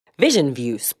Vision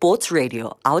View Sports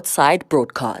Radio outside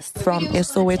broadcast. From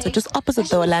Soweto, just opposite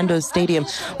the Orlando Stadium,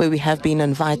 where we have been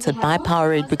invited by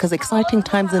Powerade because exciting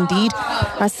times indeed.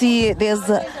 I see there's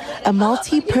a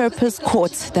multi-purpose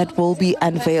court that will be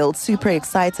unveiled. Super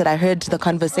excited. I heard the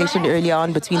conversation earlier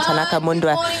on between Tanaka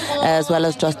Mundwa as well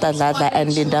as Josta Dladla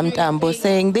and Lindam Tambo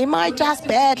saying they might just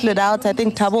battle it out. I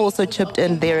think Tabo also chipped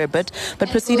in there a bit. But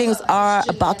proceedings are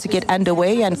about to get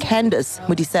underway, and Candace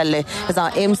Mudisele is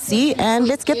our MC. And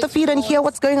let's get the feed and hear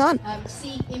what's going on.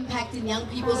 Seeing impact in young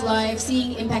people's lives,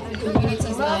 seeing impact in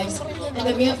communities' lives, and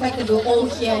the mere fact that we're all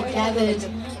here gathered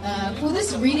for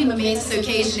this really momentous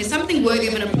occasion is something worthy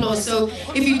of an applause. So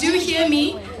if you do hear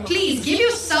me, please give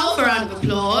yourself a round of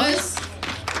applause.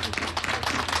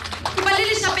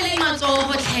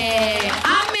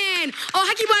 Amen. Oh,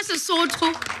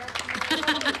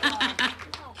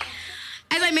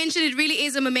 as I mentioned, it really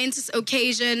is a momentous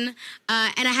occasion,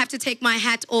 and I have to take my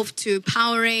hat off to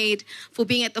Powerade for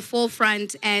being at the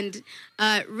forefront and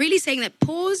really saying that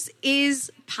pause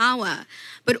is power,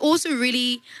 but also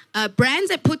really brands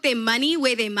that put their money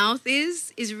where their mouth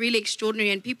is really extraordinary,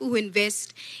 and people who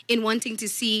invest in wanting to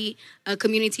see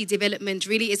community development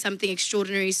really is something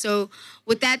extraordinary. So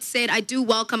with that said, I do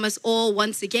welcome us all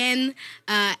once again,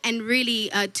 and really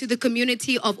to the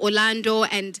community of Orlando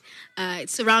and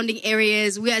surrounding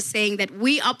areas. We are saying that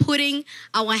we are putting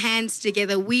our hands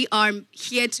together. We are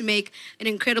here to make an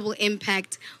incredible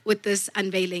impact with this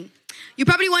unveiling. You're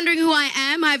probably wondering who I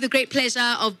am. I have the great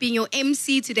pleasure of being your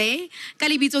MC today.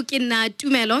 Kalibito kinna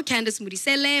Tumelo Candace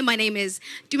Mudisele. My name is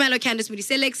Tumelo Candace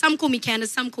Mudisele. Some call me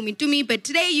Candace, some call me Tumi, but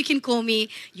today you can call me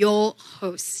your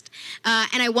host.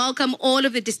 And I welcome all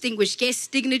of the distinguished guest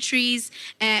dignitaries,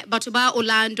 Batoba,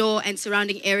 Orlando, and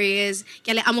surrounding areas.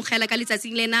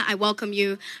 I welcome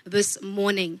you this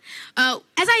morning. As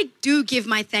I do give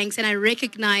my thanks and I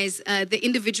recognize the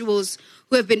individuals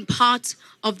who have been part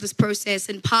of this process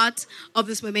and part of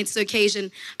this momentous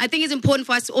occasion, I think it's important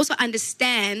for us to also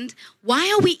understand, why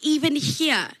are we even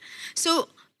here? So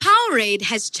Powerade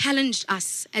has challenged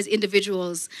us as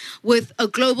individuals with a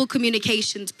global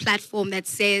communications platform that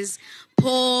says,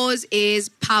 pause is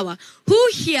power. Who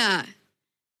here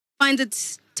finds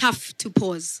it tough to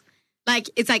pause?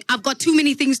 It's like, I've got too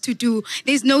many things to do.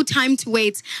 There's no time to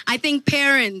wait. I think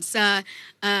parents,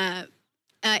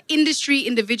 industry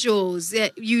individuals,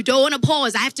 you don't want to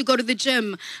pause. I have to go to the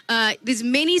gym. There's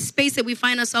many spaces that we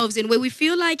find ourselves in where we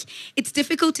feel like it's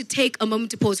difficult to take a moment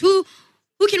to pause. Who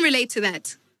can relate to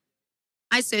that?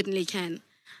 I certainly can.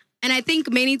 And I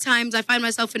think many times I find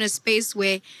myself in a space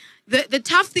where the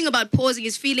tough thing about pausing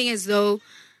is feeling as though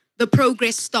the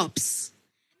progress stops,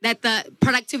 that the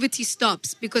productivity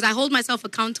stops, because I hold myself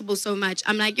accountable so much.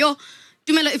 I'm like,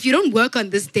 Dumela, if you don't work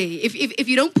on this day, if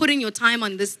you don't put in your time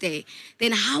on this day,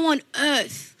 then how on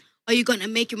earth are you going to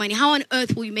make your money? How on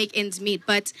earth will you make ends meet?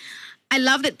 But I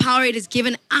love that Powerade has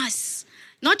given us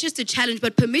not just a challenge,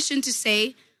 but permission to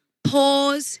say,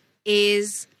 pause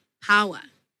is power.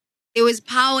 There was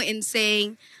power in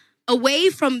saying, away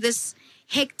from this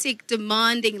hectic,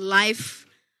 demanding life,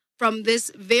 from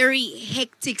this very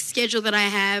hectic schedule that I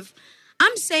have,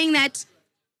 I'm saying that,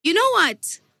 you know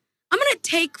what? I'm going to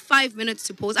take 5 minutes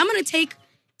to pause. I'm going to take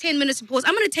 10 minutes to pause.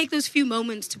 I'm going to take those few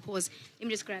moments to pause. Let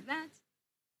me just grab that.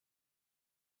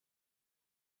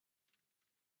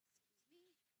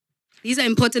 These are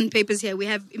important papers here. We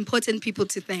have important people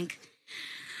to thank.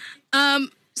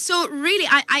 So really,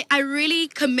 I really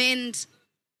commend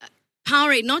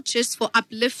Powerade, not just for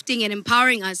uplifting and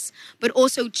empowering us, but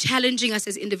also challenging us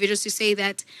as individuals to say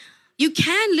that you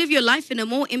can live your life in a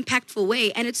more impactful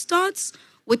way. And it starts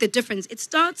with a difference. It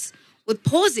starts with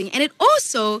pausing. And it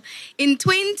also, in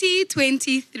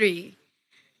 2023,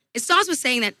 it starts with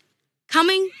saying that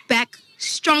coming back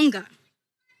stronger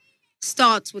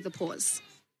starts with a pause.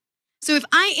 So if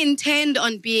I intend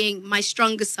on being my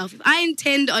strongest self, if I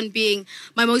intend on being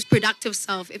my most productive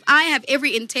self, if I have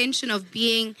every intention of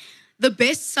being the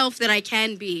best self that I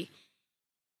can be,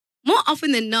 more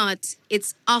often than not,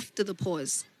 it's after the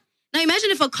pause. Now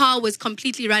imagine if a car was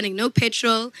completely running, no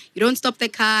petrol, you don't stop the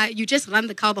car, you just run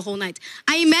the car the whole night.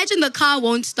 I imagine the car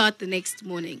won't start the next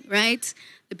morning, right?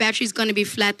 The battery's going to be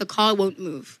flat, the car won't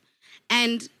move.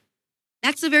 And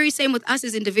that's the very same with us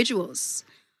as individuals.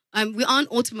 We aren't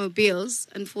automobiles,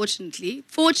 unfortunately,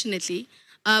 fortunately,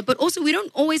 but also we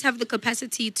don't always have the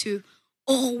capacity to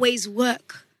always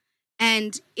work.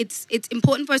 And it's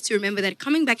important for us to remember that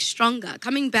coming back stronger,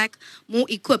 coming back more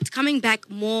equipped, coming back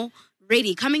more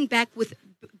ready, coming back with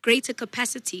greater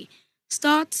capacity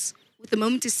starts with the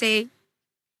moment to say,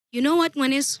 you know what,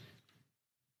 Mwanis?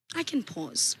 I can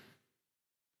pause.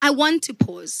 I want to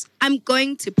pause. I'm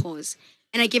going to pause.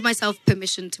 and I give myself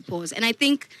permission to pause. And I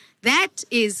think that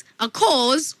is a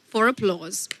cause for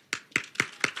applause.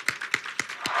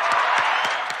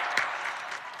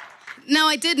 Now,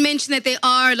 I did mention that there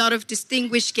are a lot of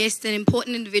distinguished guests and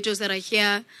important individuals that are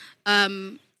here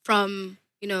from,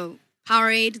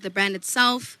 Powerade, the brand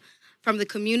itself, from the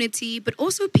community, but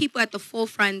also people at the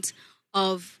forefront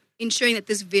of ensuring that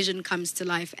this vision comes to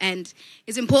life. And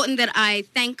it's important that I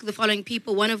thank the following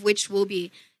people, one of which will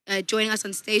be joining us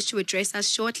on stage to address us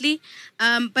shortly.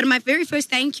 But my very first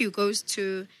thank you goes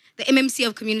to the MMC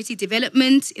of Community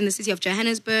Development in the city of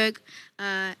Johannesburg,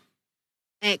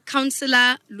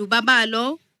 Councillor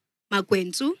Lubabalo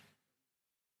Magwentu.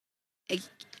 Is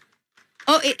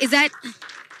that...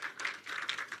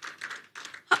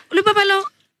 Lubabalo...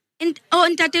 A bigger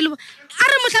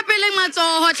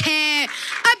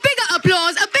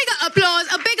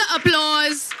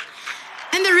applause.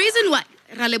 And the reason why,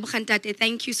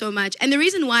 thank you so much. And the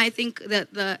reason why I think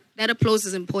that that applause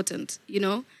is important,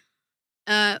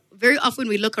 very often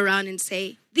we look around and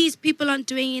say, these people aren't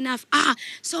doing enough.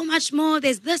 So much more.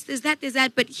 There's this, there's that, there's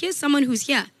that. But here's someone who's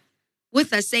here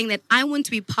with us saying that I want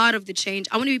to be part of the change.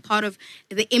 I want to be part of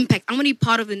the impact. I want to be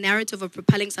part of the narrative of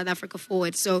propelling South Africa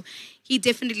forward. So he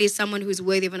definitely is someone who's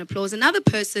worthy of an applause. Another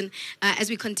person, as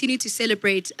we continue to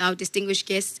celebrate our distinguished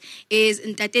guests, is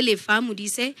Ntate Lefa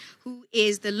Modise, who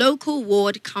is the local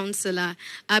ward councillor.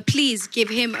 Please give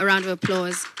him a round of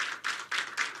applause.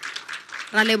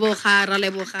 Raleboga,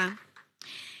 raleboga.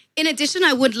 In addition,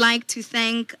 I would like to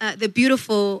thank the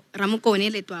beautiful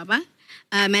Ramukone Letwaba,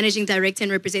 Managing Director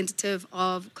and Representative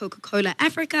of Coca-Cola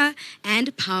Africa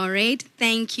and Powerade.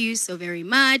 Thank you so very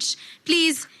much.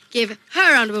 Please give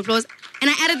her a round of applause. And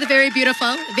I added the very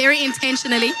beautiful, very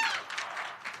intentionally.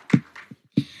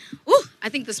 Ooh, I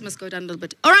think this must go down a little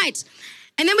bit. All right.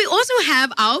 And then we also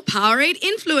have our Powerade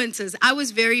influencers. I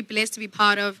was very blessed to be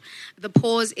part of the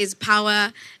Pause is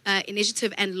Power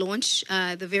initiative and launch,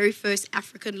 the very first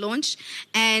African launch.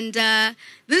 And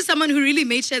this is someone who really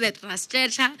made sure that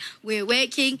we're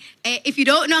working. If you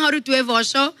don't know how to do a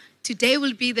vosho, today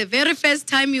will be the very first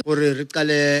time you...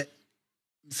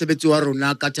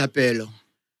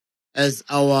 As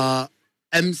our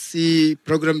MC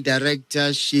program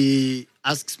director, she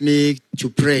asks me to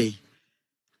pray.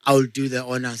 I'll do the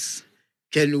honors.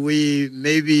 Can we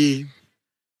maybe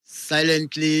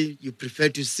silently, you prefer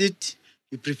to sit,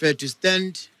 you prefer to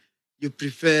stand, you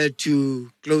prefer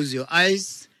to close your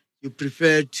eyes, you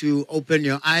prefer to open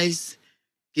your eyes,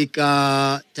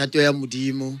 Kika Tatoya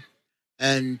Mudimo,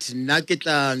 and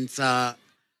Nakita Nsa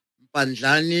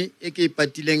Pandlani, Eke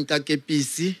Patileng Kake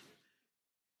Pisi,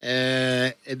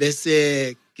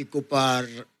 Ebese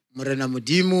Kikopar Morena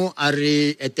Mudimo,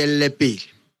 Ari Etelepe.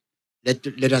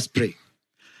 Let us pray.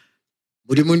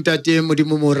 Modimo ntate,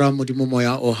 modimo mora, modimo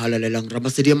moya o halalelang.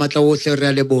 Ramasedi matla ohle re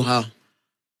a leboha.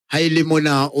 Ha ile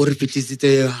mona o re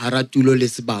fitlisitse hara tulo le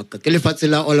sebaka. Ke lefatshe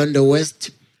la Orlando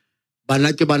West.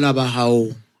 Bana ke bana ba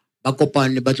hao. Ba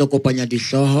kopane ba tlo kopanya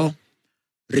dihloho.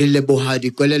 Re leboha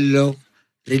dikolello,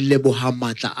 re leboha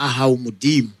matla a hao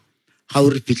modimo. Ha o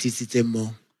re fitlisitse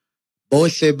mo.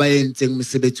 Bohle ba entseng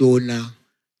mosebetsi ona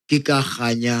ke ka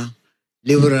kganya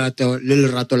le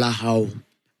lerato la hao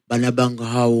bana bang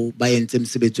hao ba entse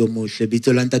mosebetsi o mohle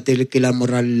bitso la ntate ke la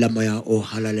moral la moya o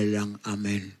halalelang.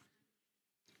 Amen.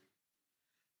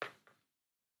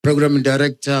 Program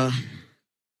director,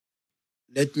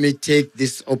 let me take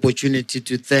this opportunity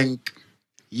to thank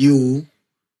you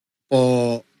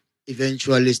for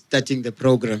eventually starting the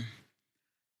program.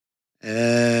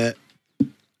 Ke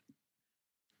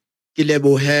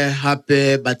lebohe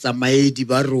hape batsamaedi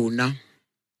ba rona,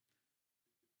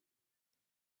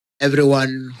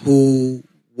 everyone who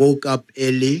woke up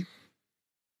early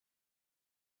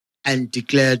and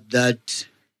declared that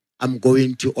I'm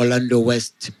going to Orlando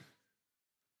West.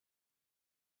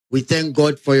 We thank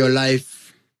God for your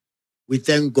life. We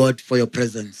thank God for your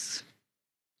presence.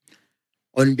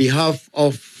 On behalf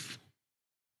of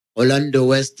Orlando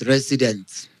West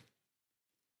residents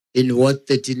in Ward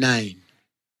 39,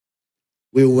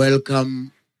 we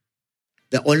welcome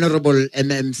the Honorable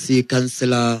MMC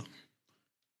Councillor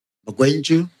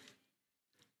Magwenju.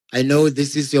 I know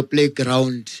this is your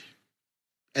playground,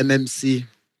 MMC,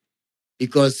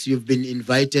 because you've been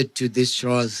invited to these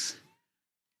shores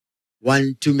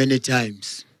one too many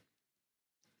times.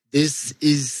 This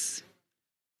is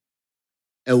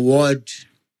a ward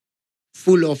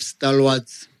full of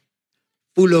stalwarts,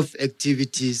 full of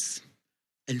activities,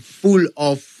 and full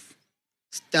of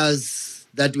stars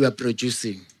that we are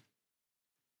producing.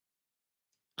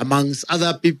 Amongst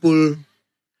other people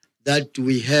that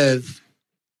we have,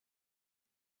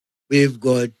 we've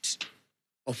got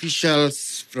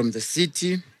officials from the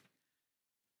city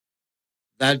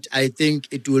that I think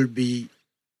it will be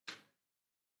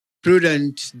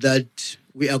prudent that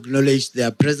we acknowledge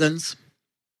their presence.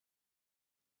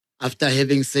 After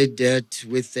having said that,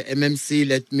 with the MMC,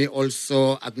 let me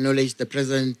also acknowledge the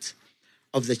presence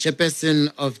of the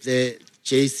chairperson of the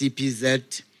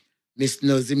JCPZ, Ms.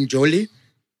 Nozim Jolie.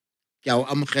 Ke a o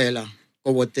amogela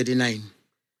ko Ward 39.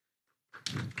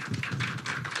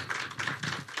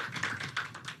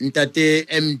 Ntate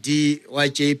MD wa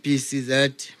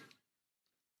JPCZ,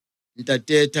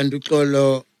 Ntate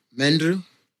Tandukolo Mendru,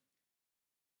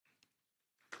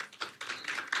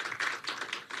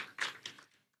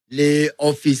 le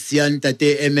office ya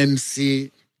Ntate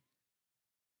MMC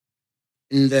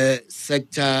in the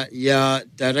sector ya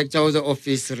director of the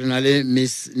office renale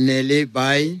Miss Nelly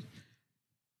Bai,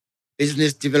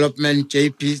 business development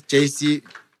JCPZ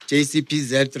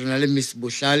renale Miss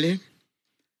Bushale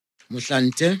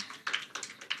Mushante,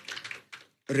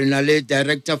 renale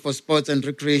director for sports and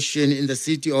recreation in the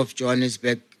city of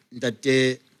Johannesburg,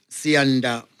 Ntate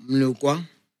Sianda Mnukwa.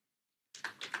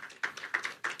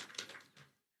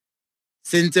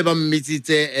 Sentse ba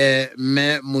mmitsitse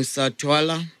me Musa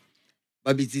Twala,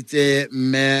 ba bitsitse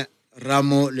me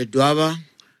Ramo Ledwaba.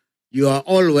 You are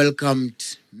all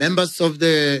welcomed. Members of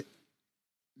the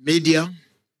media,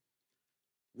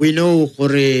 we know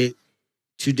Hore,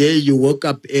 today you woke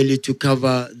up early to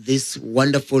cover this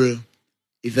wonderful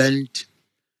event.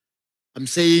 I'm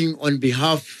saying on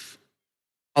behalf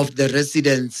of the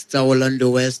residents of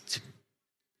Orlando West,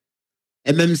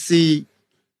 MMC,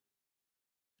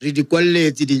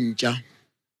 ridikwalletse dinja.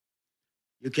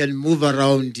 You can move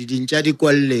around, dinja di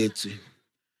kwalletswe.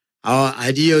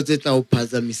 Ha di yo tse tla o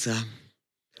phazamisang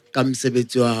ka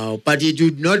mosebetsi wa hao. But it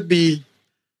would not be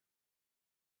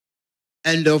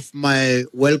end of my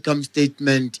welcome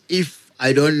statement if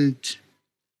I don't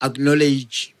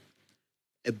acknowledge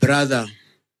a brother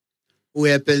who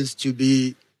happens to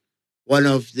be one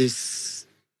of this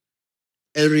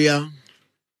area,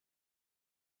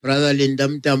 Brother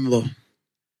Lindam Tambo.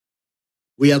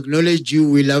 We acknowledge you,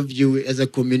 we love you as a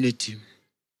community,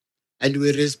 and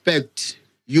we respect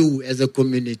you as a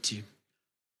community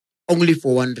only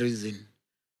for one reason,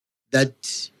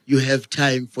 that you have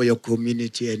time for your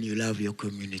community and you love your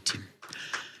community.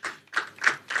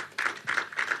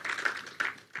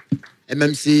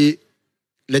 MMC,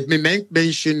 let me make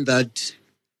mention that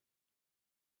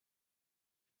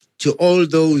to all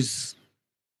those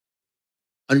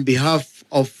on behalf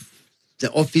of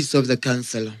the office of the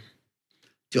councillor,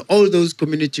 to all those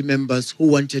community members who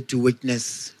wanted to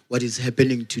witness what is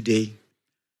happening today.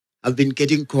 I've been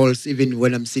getting calls even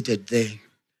when I'm seated there.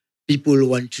 People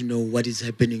want to know what is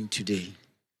happening today.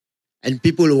 And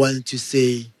people want to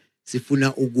say,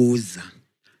 Sifuna Uguza.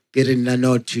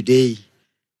 No, today,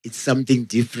 it's something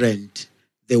different.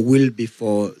 There will be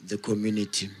for the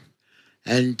community.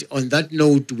 And on that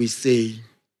note, we say,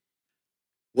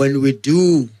 when we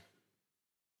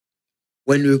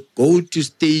go to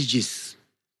stages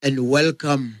and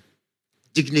welcome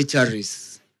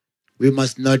dignitaries, we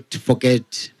must not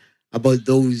forget about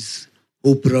those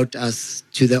who brought us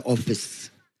to the office.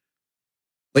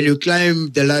 When you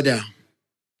climb the ladder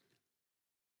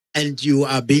and you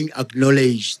are being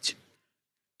acknowledged,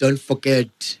 don't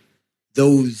forget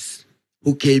those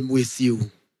who came with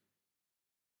you.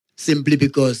 Simply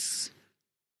because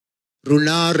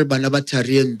Runa re bana ba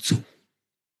Tarientso,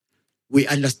 we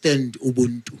understand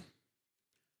Ubuntu.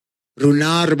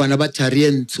 Runa re bana ba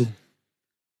Tarientso,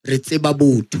 re tseba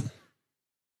botho.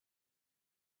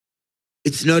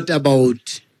 It's not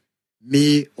about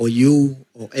me or you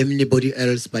or anybody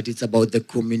else, but it's about the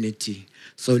community.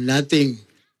 So nothing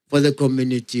for the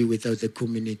community without the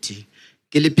community.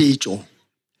 Kilipicho,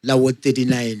 la Ward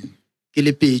 39.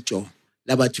 Kilipicho,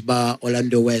 la batho ba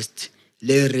Orlando West.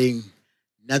 Le ring,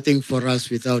 nothing for us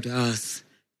without us.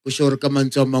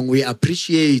 We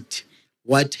appreciate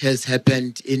what has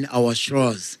happened in our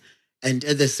shores. And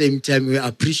at the same time, we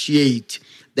appreciate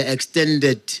the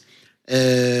extended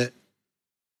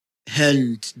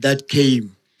hand that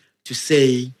came to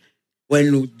say,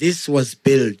 when this was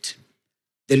built,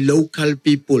 the local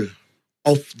people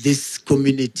of this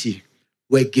community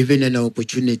were given an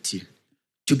opportunity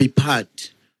to be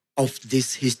part of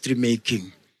this history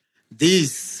making.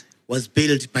 This was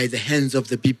built by the hands of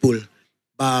the people,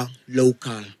 bar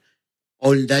local.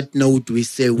 On that note, we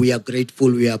say we are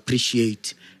grateful, we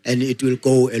appreciate, and it will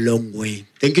go a long way.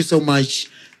 Thank you so much.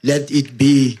 Let it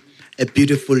be a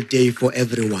beautiful day for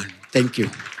everyone. Thank you.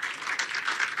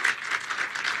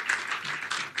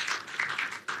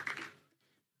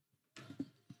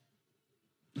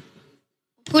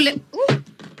 Pull it. Ooh,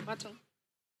 bottom.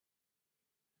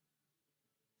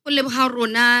 leboga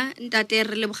rona ntate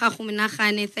re leboga go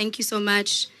menagane. Thank you so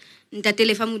much ntate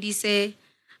Lefa Modise.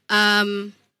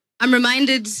 I'm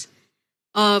reminded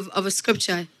of a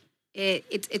scripture.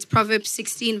 It's Proverbs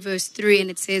 16 verse 3, and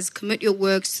it says, commit your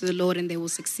works to the Lord and they will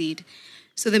succeed.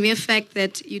 So the mere fact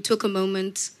that you took a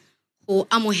moment for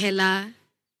amohela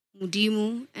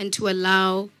mudimu and to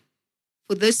allow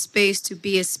for this space to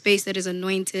be a space that is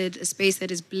anointed, a space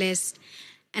that is blessed,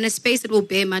 and a space that will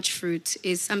bear much fruit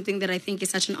is something that I think is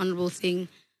such an honorable thing.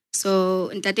 So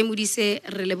Ntate Modise,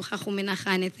 re leboga go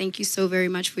menagane. Thank you so very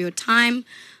much for your time,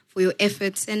 for your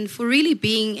efforts, and for really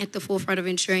being at the forefront of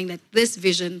ensuring that this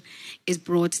vision is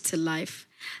brought to life.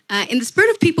 In the spirit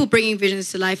of people bringing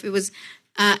visions to life, it was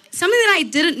something that I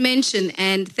didn't mention,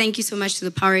 and thank you so much to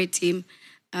the Powerade team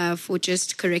for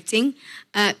just correcting.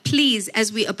 Please,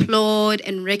 as we applaud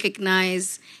and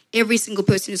recognize every single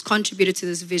person who's contributed to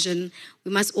this vision,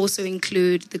 we must also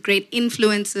include the great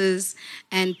influencers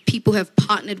and people who have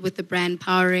partnered with the brand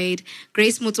Powerade.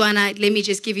 Grace Motswana, let me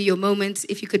just give you your moment.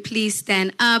 If you could please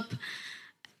stand up.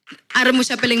 Thank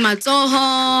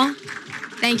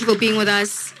you for being with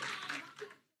us.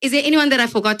 Is there anyone that I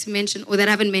forgot to mention or that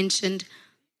I haven't mentioned?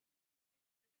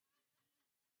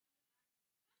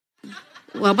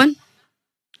 Waban?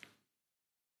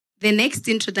 The next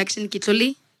introduction,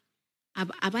 Kitoli.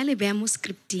 Abale beamo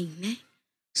scripting, ne?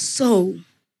 So,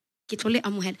 Kitoli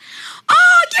amuhead.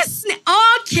 Oh, yes!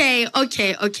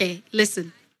 Okay.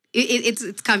 Listen,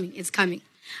 it's coming. It's coming.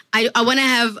 I want to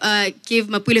have give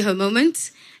Mapule her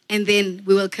moment, and then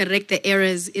we will correct the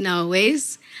errors in our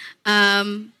ways.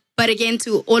 But again,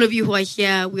 to all of you who are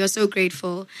here, we are so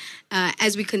grateful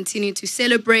as we continue to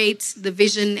celebrate the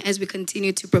vision, as we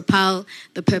continue to propel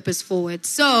the purpose forward.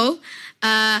 So,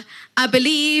 I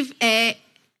believe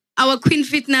our Queen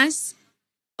Fitness,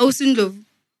 Osundov,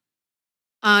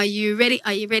 are you ready?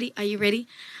 Are you ready?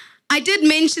 I did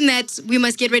mention that we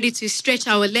must get ready to stretch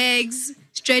our legs,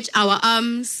 stretch our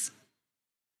arms.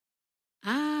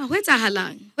 Where's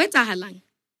Ahalang?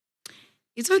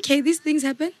 It's okay, these things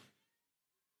happen.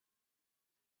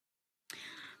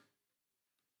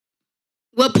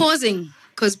 We're pausing,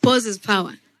 because pause is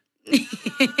power.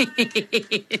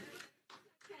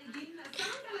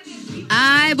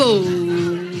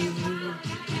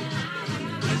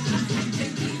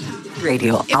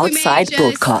 Radio outside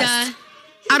broadcast.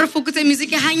 Out of focus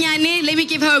music, let me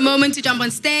give her a moment to jump on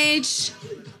stage.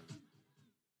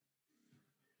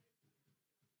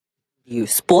 You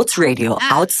Sports Radio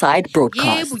outside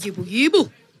broadcast. Yebo.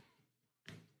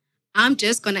 I'm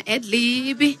just gonna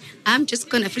ad-lib. I'm just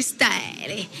gonna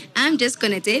freestyle. I'm just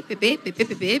gonna de.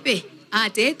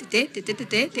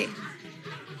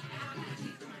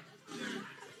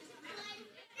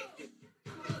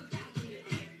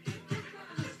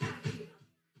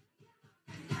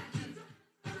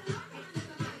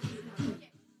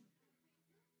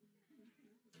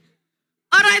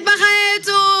 All right,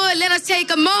 Bagaeto, let us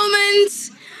take a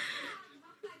moment.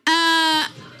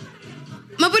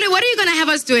 Mapule, what are you going to have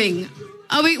us doing?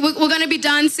 We're going to be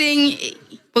dancing.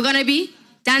 We're going to be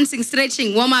dancing,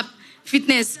 stretching, warm up,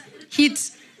 fitness,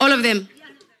 HIIT, all of them.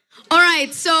 All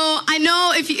right. So I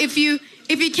know if you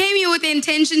came here with the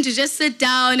intention to just sit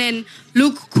down and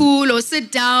look cool or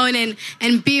sit down and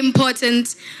be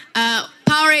important,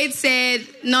 Powerade said,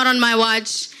 not on my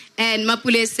watch. And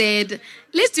Mapule said,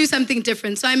 let's do something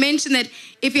different. So I mentioned that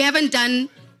if you haven't done,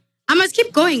 I must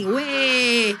keep going.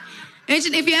 Way.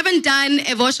 If you haven't done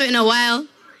a Vosho in a while,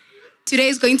 today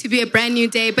is going to be a brand new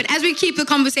day. But as we keep the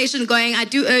conversation going, I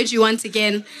do urge you once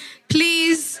again,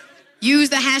 please use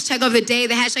the hashtag of the day.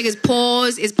 The hashtag is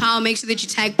pause, is power. Make sure that you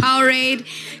tag Powerade.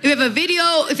 If you have a video,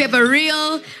 if you have a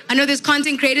reel, I know there's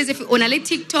content creators. If on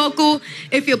TikTok,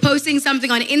 if you're posting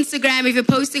something on Instagram, if you're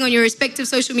posting on your respective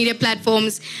social media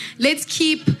platforms, let's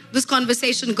keep this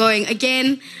conversation going.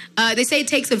 Again, they say it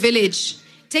takes a village.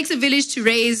 It takes a village to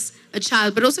raise a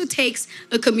child, but also takes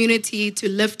a community to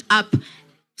lift up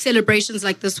celebrations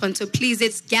like this one. So please,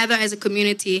 let's gather as a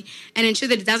community and ensure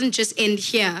that it doesn't just end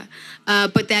here,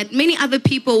 but that many other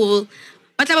people will,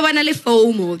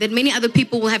 that many other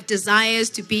people will have desires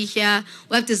to be here,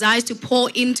 will have desires to pour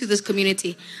into this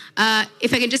community.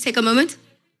 If I can just take a moment.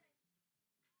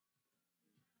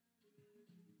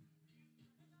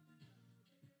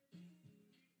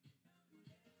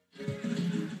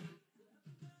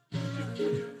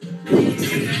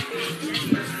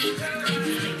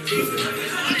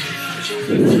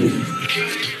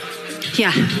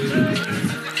 Yeah.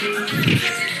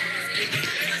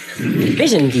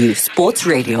 Vision View Sports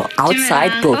Radio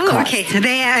outside broadcast.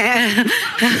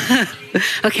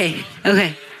 Okay.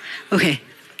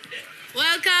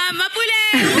 Welcome, Mapule.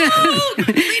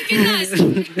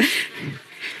 Woo!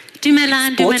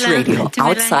 Sports Radio,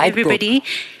 outside everybody.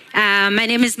 My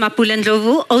name is Mapula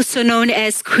Ndlovu, also known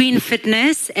as Queen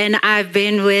Fitness, and I've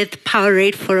been with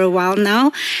Powerade for a while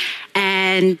now.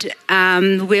 And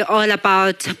we're all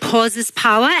about pause is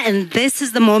power, and this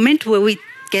is the moment where we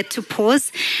get to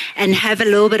pause and have a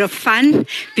little bit of fun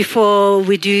before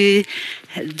we do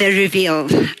the reveal.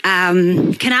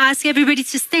 Can I ask everybody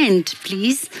to stand,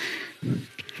 please?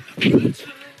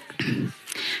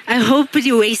 I hope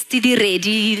the waist is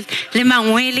ready, the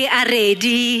mangwele are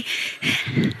ready.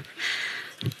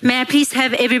 May I please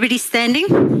have everybody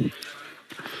standing?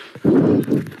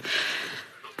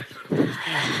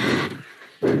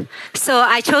 So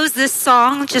I chose this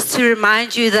song just to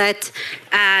remind you that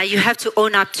you have to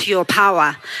own up to your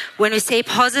power. When we say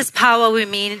possess power, we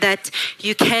mean that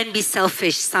you can be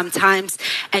selfish sometimes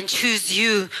and choose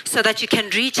you so that you can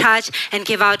recharge and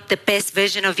give out the best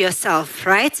version of yourself,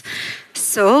 right?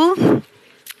 So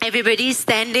everybody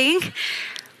standing.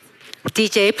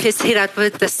 DJ, please hit up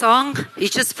with the song. You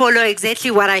just follow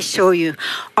exactly what I show you.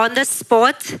 On the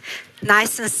spot,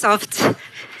 nice and soft.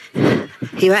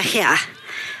 You are here.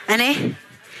 Annie?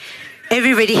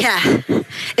 Everybody here.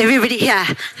 Everybody here.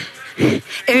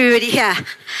 Everybody here.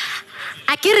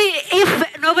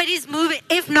 If nobody's moving,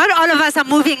 if not all of us are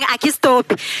moving, I can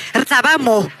stop.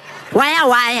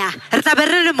 Wire.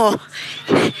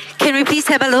 Can we please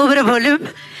have a little bit of volume?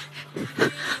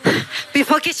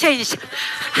 Before it change.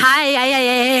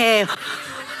 Hi.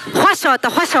 What shot?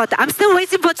 I'm still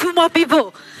waiting for 2 more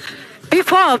people.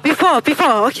 Before.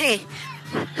 Okay.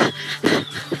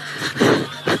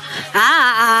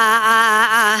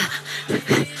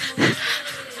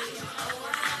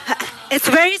 It's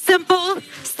very simple.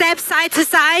 Step side to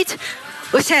side.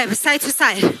 Side to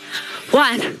side.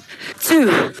 1,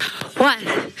 2. 1,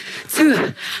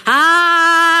 2.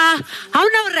 How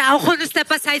now? I'm going to step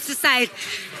side to side.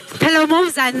 Hello,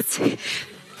 moms.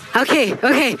 Okay.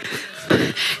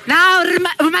 Now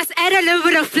we must add a little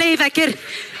bit of flavor.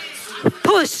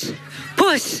 Push.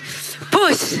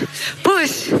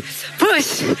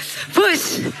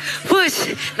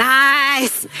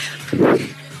 Nice.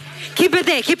 Keep it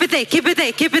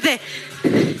there.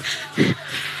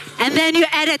 And then you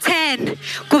add a 10.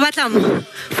 Kubatam.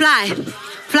 Fly.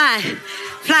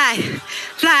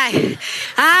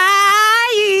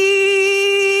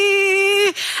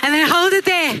 And then hold it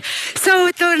there. So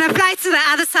we're going to fly to the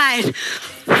other side.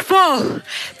 4,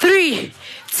 3,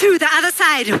 2, the other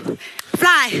side.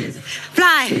 Fly.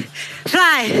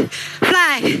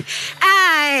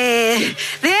 Aye.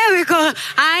 There we go.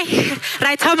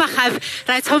 Right home.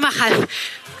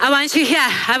 I want you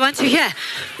here.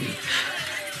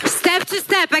 Step to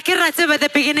step. I can write at the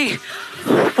beginning.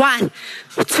 1,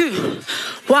 2.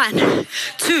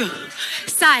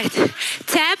 Side.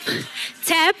 Tap.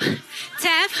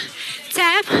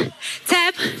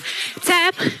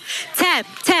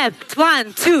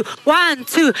 1,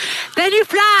 2. Then you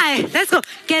fly. Let's go.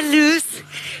 Get loose.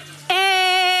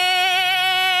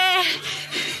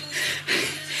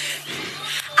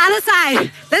 Other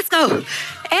side. Let's go.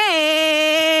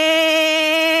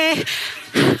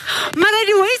 Mara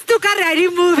di waist to carry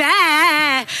move. 1,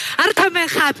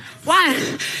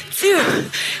 2.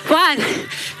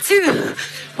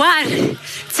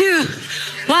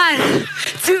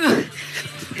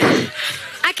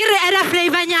 I can add a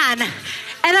flavor.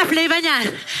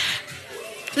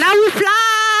 Now we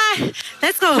fly.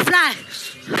 Let's go. Fly.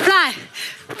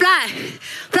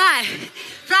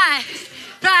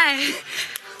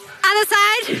 Other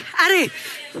side. Ari.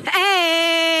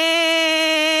 Hey.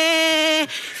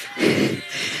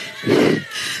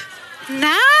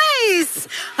 Nice.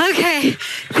 Okay.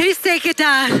 Please take it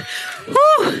down.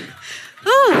 Ooh.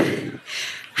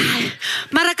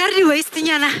 Marakari wasting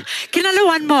yana. Kinala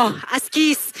one more.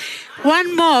 Askis.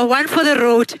 One more. One for the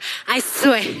road. I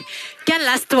swear. Get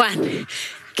last one.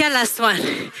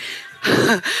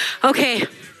 Okay.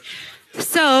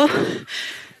 So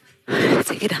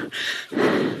take it down.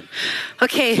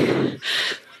 Okay.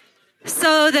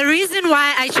 So the reason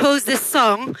why I chose this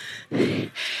song,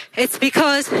 it's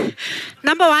because,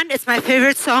 number 1, it's my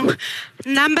favorite song.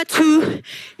 Number 2,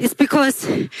 it's because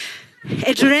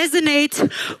it resonates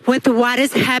with what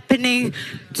is happening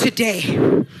today.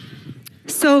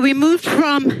 So we moved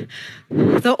from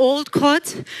the old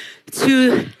court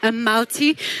to a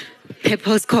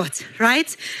multi-purpose court,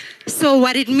 right? So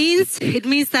what it means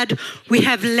that we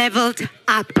have leveled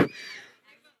up.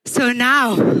 So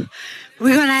now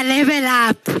we're gonna level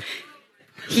up.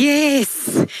 Yes.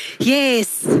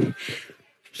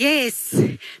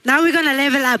 Now we're gonna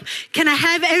level up. Can I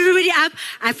have everybody up?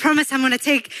 I promise I'm gonna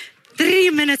take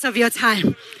 3 minutes of your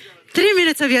time. 3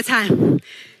 minutes of your time.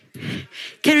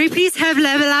 Can we please have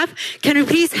level up? Can we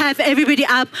please have everybody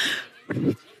up?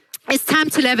 It's time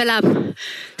to level up.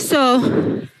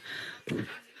 So,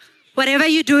 whatever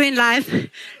you do in life,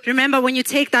 remember when you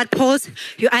take that pause,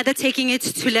 you're either taking it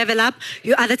to level up,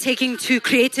 you're either taking to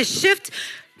create a shift,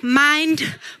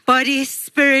 mind, body,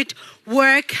 spirit,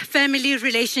 work, family,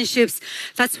 relationships.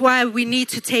 That's why we need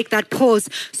to take that pause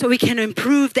so we can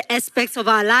improve the aspects of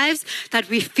our lives that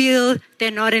we feel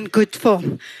they're not in good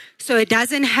form. So it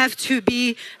doesn't have to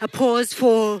be a pause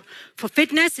for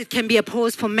fitness. It can be a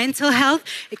pause for mental health.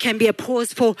 It can be a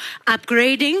pause for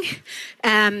upgrading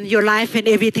your life and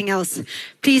everything else.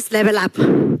 Please level up.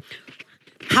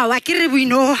 How we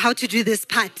know how to do this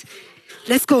part.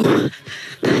 Let's go.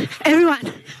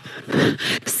 Everyone.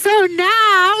 So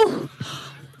now,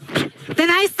 the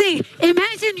nice thing,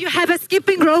 imagine you have a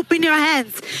skipping rope in your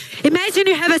hands. Imagine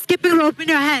you have a skipping rope in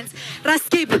your hands.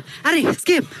 Skip. Ari,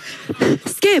 skip.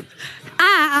 Skip.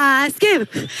 Skip.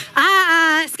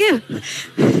 Skip.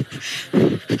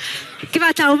 Give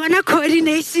out our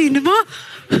coordination.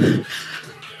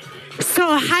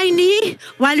 So high knee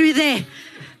while you're there.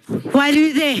 While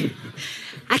you're there.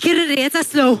 I can't read it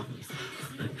slow.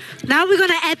 Now we're going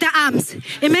to add the arms.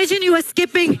 Imagine you are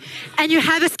skipping and you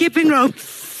have a skipping rope.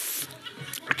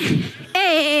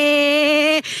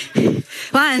 Hey.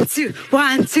 1, 2,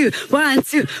 1, 2, 1,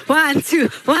 2, 1, 2,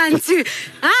 1, 2.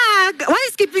 Why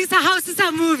is skipping the house is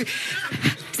a movie?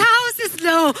 The house is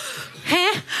low.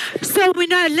 Hey? So we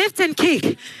know lift and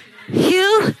kick.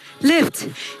 Heel, lift.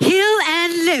 Heel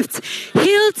and lift.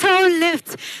 Heel, toe,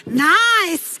 lift.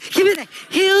 Nice. Give me that.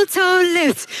 Heel, toe,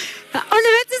 lift.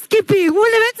 Olivet is skipping.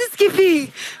 Olivet is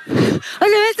skipping.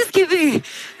 Olivet is skipping.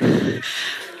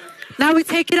 Now we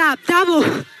take it up.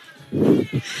 Double.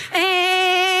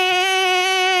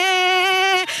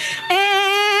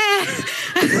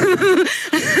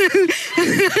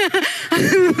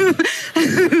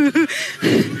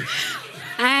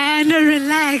 And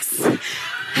relax.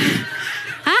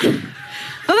 Huh?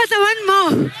 How about one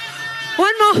more?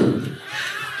 One more.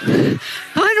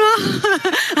 One more.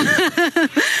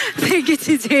 Thank you,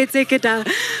 TJ. Take it down.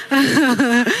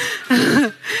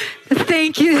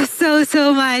 Thank you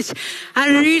so much. I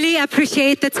really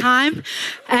appreciate the time.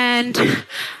 And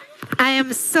I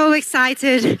am so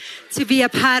excited to be a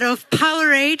part of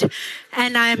Powerade.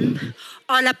 And I'm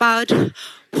all about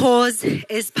pause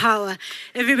is power.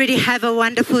 Everybody have a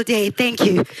wonderful day. Thank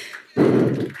you.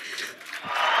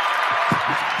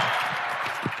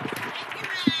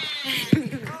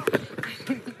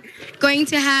 Going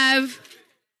to have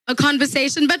a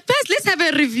conversation, but first let's have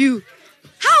a review.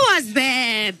 How was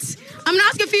that? I'm gonna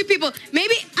ask a few people.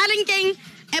 Maybe Alan King,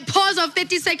 a pause of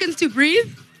 30 seconds to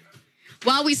breathe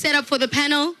while we set up for the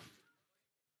panel.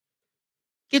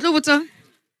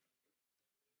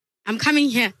 I'm coming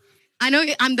here. I know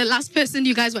I'm the last person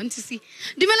you guys want to see.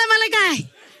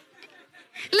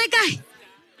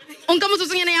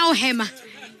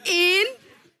 In,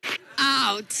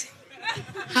 out.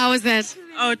 How was that?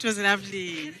 Oh, it was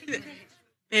lovely.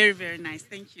 Very, very nice.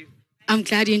 Thank you. I'm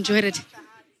glad you enjoyed it.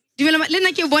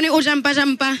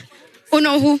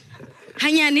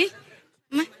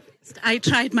 I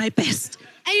tried my best.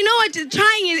 And you know what?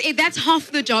 Trying that's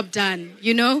half the job done.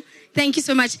 You know. Thank you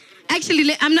so much.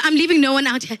 Actually, I'm leaving no one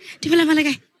out here.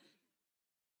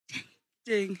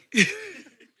 Ding.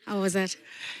 How was that?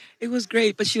 It was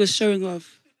great, but she was showing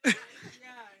off.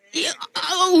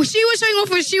 Oh, she was showing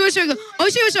off, or she was showing off. Oh,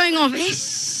 she was showing off.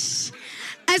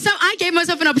 And so I gave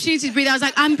myself an opportunity to breathe. I was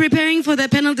like, I'm preparing for the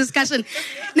panel discussion.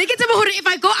 If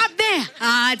I go up there,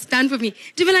 it's done for me.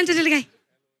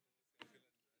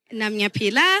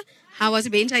 How was it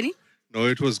being tiny? No,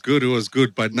 it was good. It was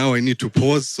good. But now I need to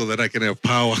pause so that I can have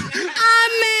power.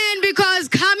 Amen. Because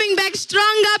coming back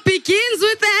stronger begins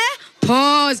with a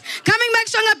pause. Coming back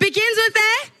stronger begins with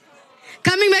a.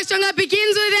 Coming back stronger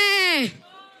begins with a.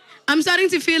 I'm starting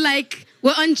to feel like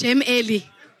we're on gym early.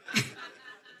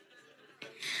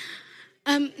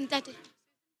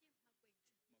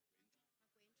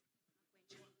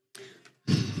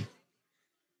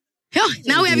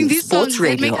 Now we're having these Sports songs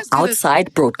that make Radio us do this.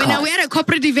 outside broadcast. But now we're at a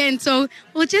corporate event, so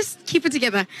we'll just keep it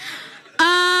together.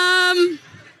 Baha'is,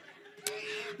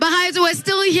 we're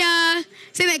still here,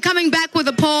 saying that coming back with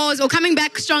a pause or coming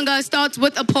back stronger starts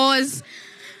with a pause.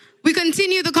 We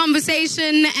continue the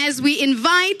conversation as we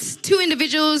invite two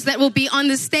individuals that will be on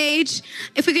the stage.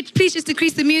 If we could please just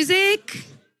decrease the music.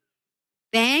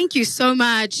 Thank you so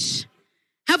much.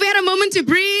 Have we had a moment to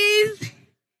breathe?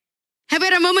 Have we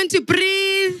had a moment to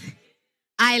breathe?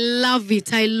 I love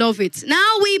it. I love it.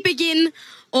 Now we begin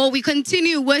or we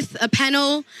continue with a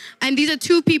panel. And these are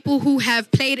two people who have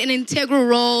played an integral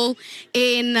role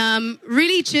in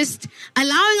really just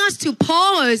allowing us to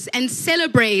pause and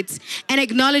celebrate and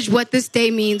acknowledge what this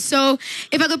day means. So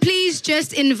if I could please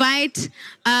just invite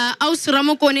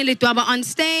Ausramo Kone Letwaba on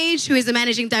stage, who is the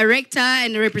managing director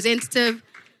and a representative.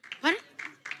 What?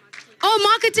 Oh,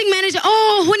 marketing manager.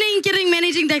 Oh, who ain't getting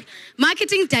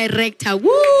marketing director.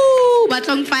 Woo!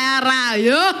 Batong fire.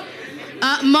 Yeah.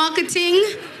 Marketing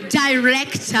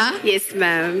director. Yes,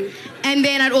 ma'am. And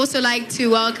then I'd also like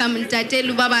to welcome Ntate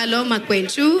Lubabalo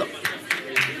Makwenchu.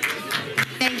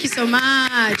 Thank you so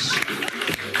much.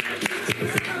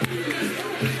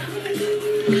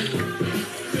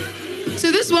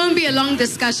 So this won't be a long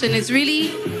discussion. It's really...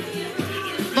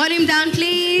 Volume down,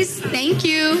 please. Thank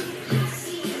you.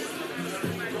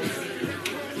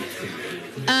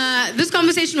 This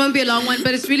conversation won't be a long one,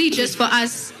 but it's really just for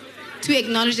us to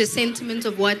acknowledge the sentiment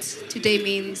of what today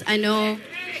means. I know,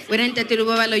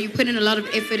 you put in a lot of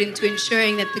effort into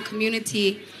ensuring that the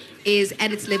community is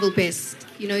at its level best.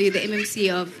 You know, you're the MMC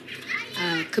of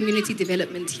community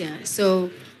development here. So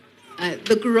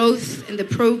the growth and the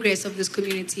progress of this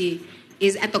community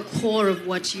is at the core of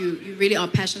what you really are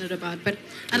passionate about. But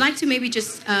I'd like to maybe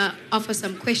just offer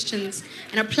some questions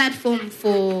and a platform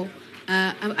for...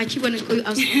 I keep wanting to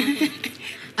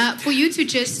ask for you to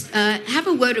just have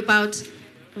a word about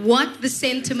what the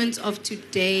sentiments of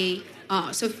today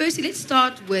are. So firstly, let's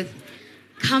start with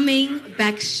coming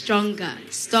back stronger.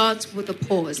 Start with a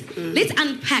pause. Let's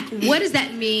unpack. What does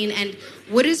that mean, and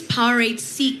what does Powerade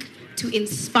seek to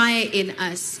inspire in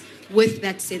us with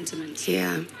that sentiment?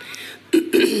 Yeah.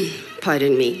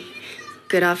 Pardon me.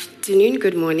 Good afternoon,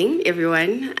 good morning,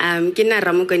 everyone.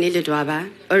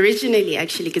 Originally,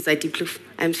 actually, because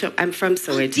I'm from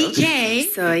Soweto. DK?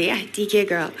 So, yeah, DK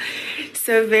girl.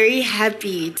 So, very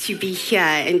happy to be here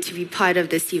and to be part of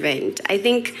this event. I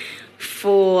think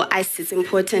for us, it's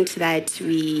important that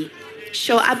we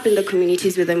show up in the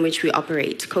communities within which we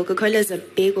operate. Coca-Cola is a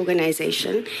big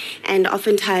organization, and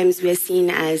oftentimes we're seen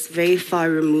as very far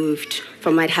removed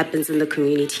from what happens in the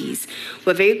communities.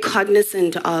 We're very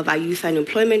cognizant of our youth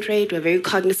unemployment rate. We're very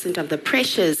cognizant of the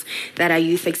pressures that our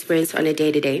youth experience on a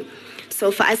day-to-day. So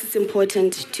for us, it's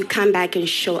important to come back and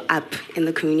show up in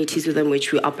the communities within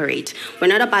which we operate. We're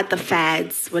not about the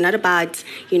fads. We're not about,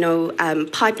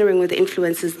 partnering with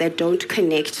influences that don't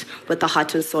connect with the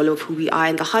heart and soul of who we are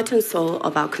and the heart and soul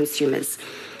of our consumers.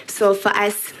 So for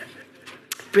us,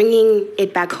 bringing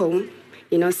it back home,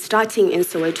 starting in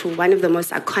Soweto, one of the most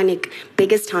iconic,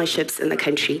 biggest townships in the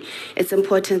country, it's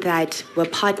important that we're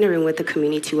partnering with the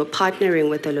community, we're partnering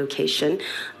with the location,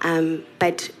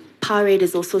 but Powerade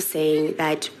is also saying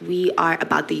that we are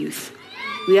about the youth.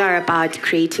 We are about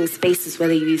creating spaces where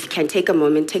the youth can take a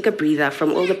moment, take a breather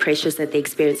from all the pressures that they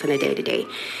experience on a day-to-day.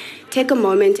 Take a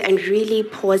moment and really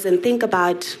pause and think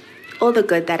about all the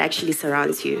good that actually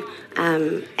surrounds you.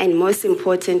 And most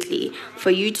importantly,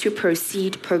 for you to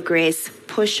proceed, progress,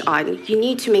 push on, you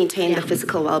need to maintain the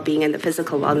physical well-being and the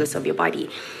physical wellness of your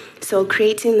body. So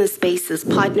creating the spaces,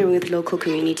 partnering with local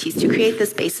communities to create the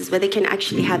spaces where they can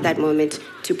actually have that moment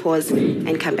to pause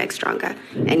and come back stronger.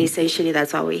 And essentially,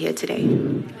 that's why we're here today.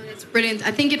 Oh, that's brilliant.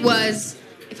 I think it was,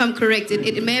 if I'm correct,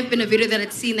 it may have been a video that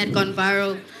I'd seen that gone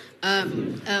viral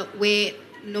where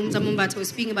Nomza Mumbatha was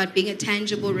speaking about being a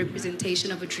tangible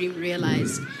representation of a dream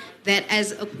realized. That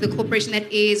as the corporation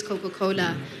that is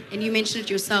Coca-Cola, and you mentioned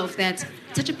it yourself, that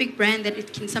it's such a big brand that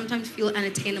it can sometimes feel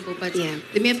unattainable. But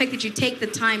the mere fact that you take the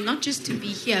time, not just to be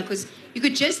here, because you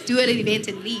could just do an event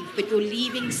and leave, but you're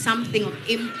leaving something of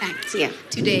impact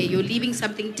today. You're leaving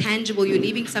something tangible. You're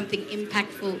leaving something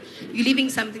impactful. You're leaving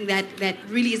something that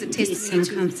really is a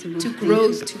testimony to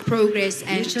growth, to progress.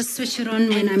 And you just switch it on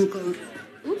when I'm gone.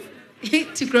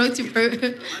 To grow, to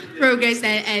progress,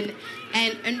 and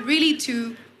really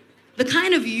to the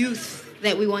kind of youth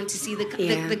that we want to see,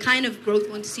 the kind of growth we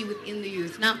want to see within the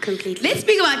youth. Now, let's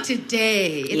speak about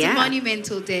today. It's a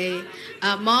monumental day,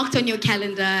 marked on your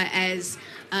calendar as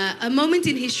a moment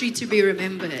in history to be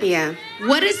remembered. Yeah.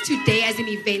 What does today as an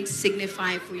event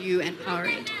signify for you and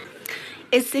Powerade?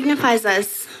 It signifies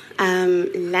us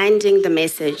landing the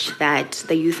message that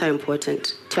the youth are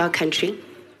important to our country,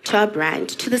 to our brand,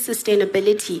 to the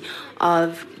sustainability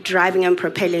of driving and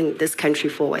propelling this country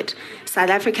forward. South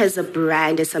Africa as a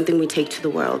brand is something we take to the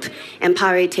world, and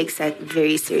Powerade takes that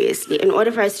very seriously. In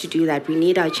order for us to do that, we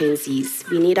need our Gen Zs,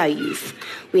 we need our youth.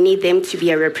 We need them to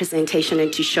be a representation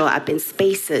and to show up in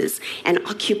spaces and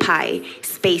occupy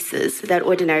spaces that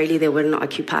ordinarily they wouldn't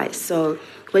occupy. So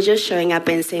we're just showing up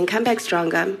and saying, come back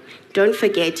stronger. Don't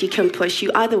forget, you can push.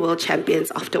 You are the world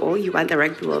champions. After all, you won the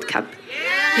Rugby World Cup.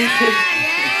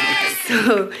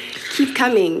 So keep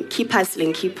coming, keep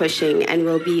hustling, keep pushing, and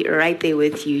we'll be right there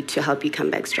with you to help you come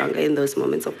back stronger in those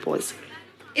moments of pause.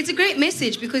 It's a great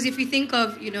message because if you think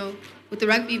of, with the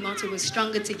rugby motto, we're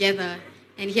stronger together.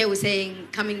 And here we're saying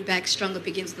coming back stronger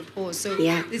begins with the pause. So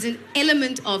there's an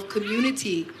element of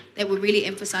community that we're really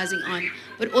emphasizing on,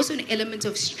 but also an element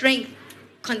of strength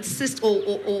or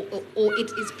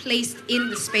it is placed in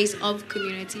the space of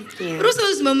community. Yeah. But also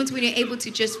those moments when you're able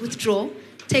to just withdraw,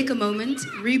 take a moment,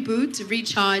 reboot,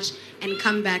 recharge, and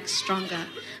come back stronger.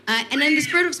 And in the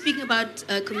spirit of speaking about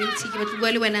community,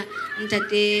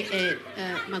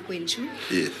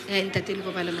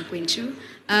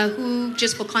 who,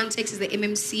 just for context, is the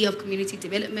MMC of Community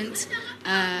Development.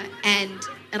 And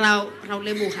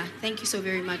Rauleboha, thank you so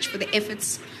very much for the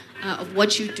efforts of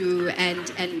what you do and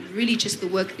really just the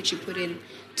work that you put in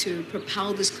to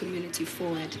propel this community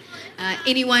forward.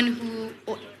 Anyone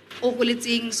who...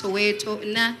 Soweto,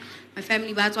 my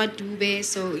family batwa Dube,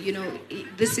 so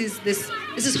this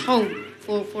is home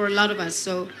for a lot of us.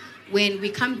 So when we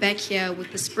come back here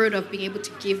with the spirit of being able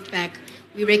to give back,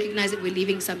 we recognize that we're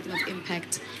leaving something of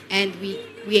impact, and we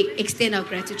extend our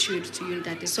gratitude to you,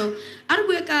 Ndate. So how do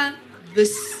we work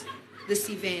this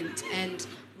event and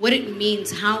what it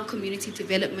means, how community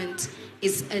development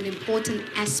is an important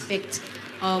aspect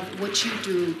of what you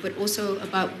do, but also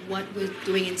about what we're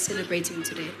doing and celebrating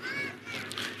today?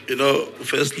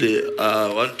 Firstly,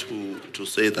 I want to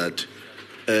say that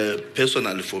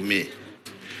personally for me,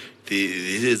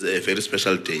 this is a very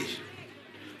special day.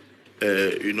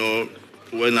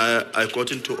 When I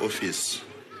got into office,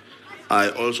 I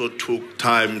also took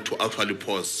time to actually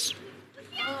pause.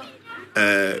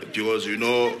 Because,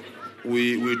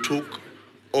 we took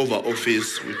over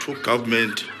office, we took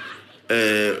government,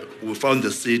 we found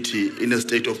the city in a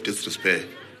state of disrepair.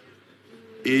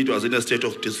 It was in a state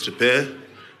of disrepair,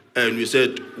 and we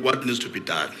said, what needs to be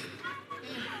done?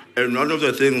 And one of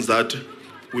the things that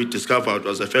we discovered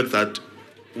was the fact that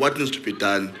what needs to be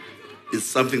done is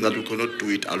something that we cannot do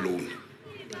it alone.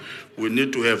 We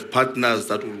need to have partners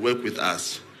that will work with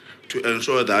us to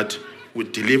ensure that we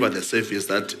deliver the service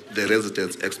that the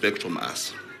residents expect from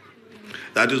us.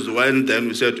 That is when then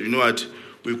we said,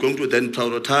 we're going to then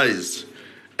prioritize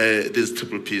these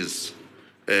triple Ps,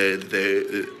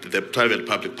 the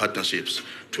private-public partnerships,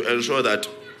 to ensure that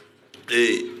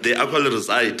they actually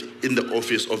reside in the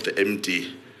office of the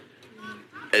MD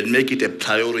and make it a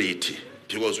priority,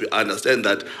 because we understand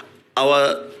that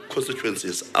our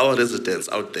constituencies, our residents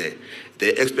out there, they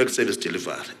expect service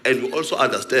delivered. And we also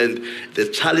understand the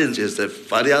challenges, the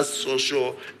various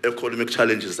socio-economic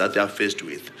challenges that they are faced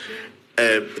with.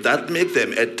 That make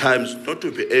them at times not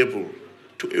to be able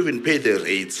to even pay the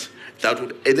rates that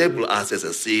would enable us as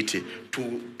a city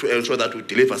to ensure that we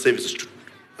deliver services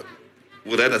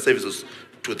we render services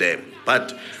to them.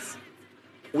 But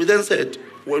we then said,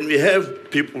 when we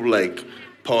have people like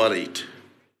Powerade,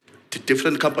 the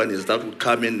different companies that would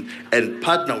come in and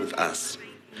partner with us,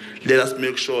 let us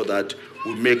make sure that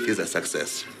we make this a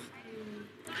success.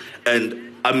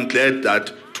 And I'm glad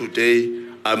that today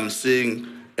I'm seeing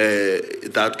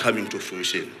that coming to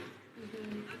fruition.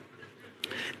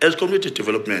 As community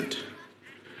development,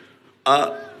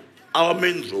 our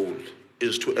main role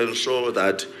is to ensure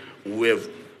that we have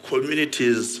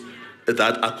communities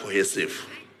that are cohesive.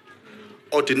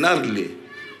 Ordinarily,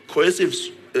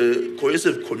 cohesive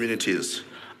communities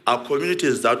are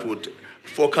communities that would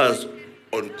focus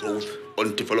on growth,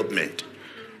 on development.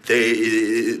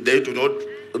 They do not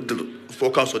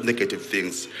focus on negative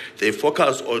things. They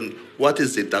focus on what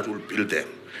is it that will build them.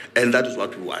 And that is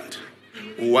what we want.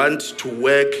 We want to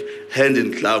work hand in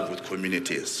glove with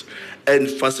communities. And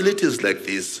facilities like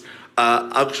this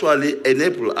actually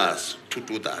enable us to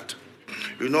do that.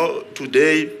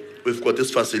 Today we've got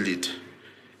this facility.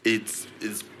 It's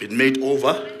been made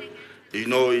over.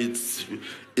 It's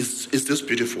this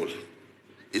beautiful.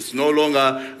 It's no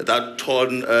longer that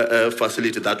torn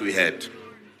facility that we had.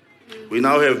 We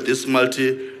now have this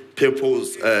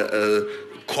multi-purpose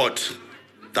court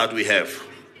that we have.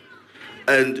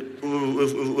 And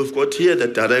we've got here the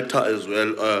director as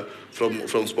well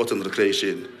from Sports and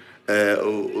Recreation,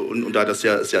 with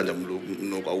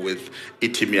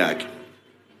Itimiak.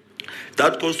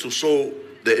 That goes to show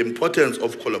the importance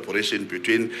of collaboration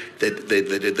between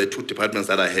the two departments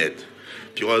that I had.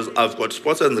 Because I've got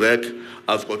Sports and Rec,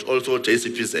 I've got also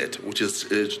JCPZ, which is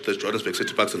the Johannesburg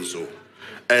City Parks and Zoo.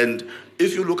 And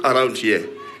if you look around here,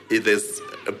 there's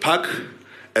a park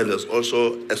and there's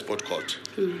also a sport court.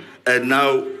 And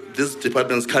now these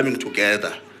departments coming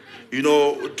together,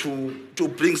 to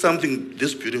bring something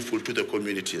this beautiful to the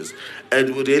communities.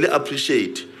 And we really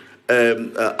appreciate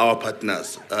our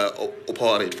partners,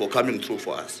 Powerade, for coming through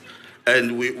for us.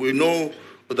 And we know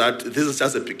that this is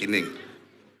just a beginning.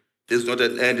 This is not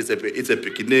an end, it's a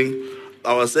beginning.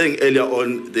 I was saying earlier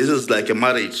on, this is like a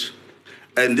marriage.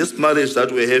 And this marriage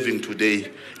that we're having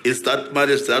today is that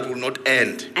marriage that will not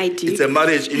end. I do. It's a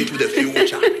marriage into the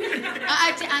future.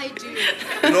 I do.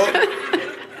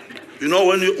 You know,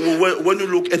 when you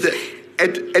look at a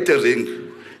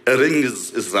ring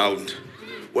is round.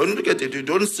 When you look at it, you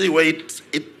don't see where it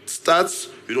starts,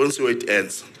 you don't see where it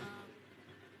ends.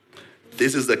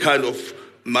 This is the kind of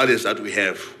marriage that we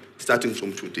have, starting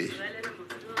from today.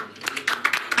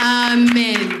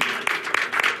 Amen.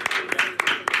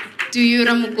 Do you,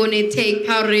 Ramukone, take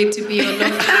Powerade to be your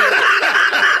love?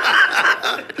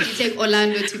 You take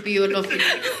Orlando to be your love?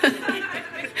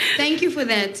 Thank you for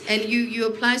that. And you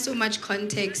apply so much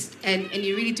context and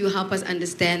you really do help us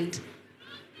understand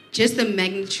just the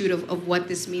magnitude of what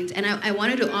this means. And I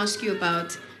wanted to ask you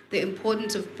about the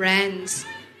importance of brands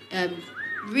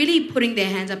really putting their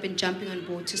hands up and jumping on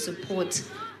board to support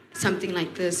something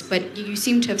like this. But you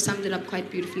seem to have summed it up quite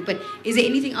beautifully. But is there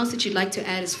anything else that you'd like to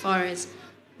add as far as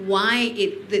why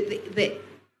the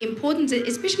importance,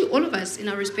 especially all of us in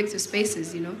our respective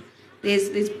spaces, you know?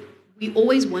 We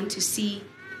always want to see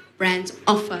brands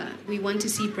offer. We want to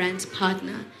see brands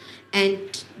partner.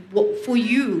 And for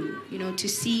you, you know, to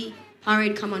see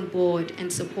Powerade come on board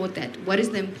and support that, what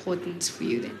is the importance for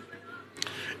you then?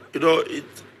 You know,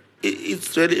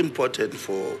 it's really important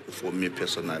for me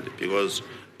personally because,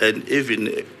 and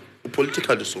even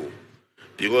politically so,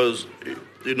 because,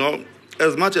 you know,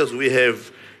 as much as we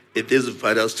have these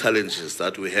various challenges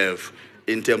that we have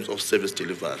in terms of service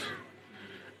delivery,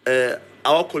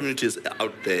 our communities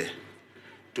out there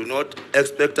do not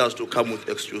expect us to come with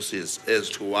excuses as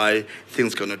to why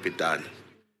things cannot be done.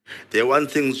 They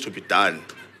want things to be done,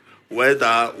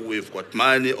 whether we've got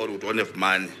money or we don't have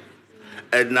money.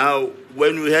 And now,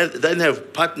 when we then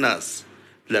have partners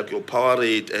like your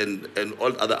Powerade and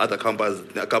all other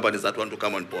companies that want to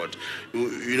come on board,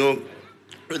 you know,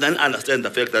 you then understand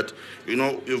the fact that, you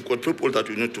know, you've got people that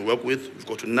you need to work with, you've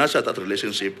got to nurture that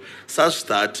relationship such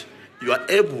that you are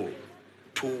able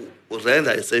to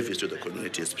render a service to the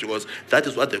communities, because that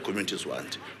is what the communities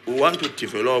want. We want to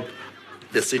develop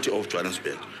the city of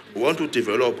Johannesburg. We want to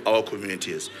develop our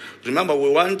communities. Remember, we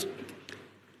want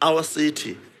our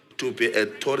city to be a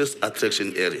tourist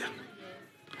attraction area.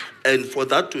 And for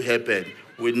that to happen,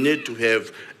 we need to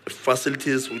have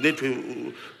facilities, we need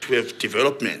to have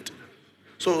development.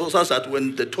 So such that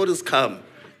when the tourists come,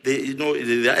 they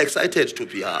are excited to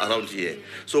be around here.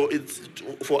 So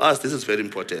for us, this is very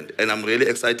important, and I'm really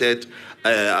excited.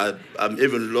 I'm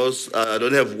even lost. I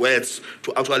don't have words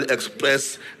to actually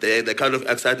express the kind of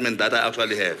excitement that I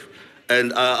actually have,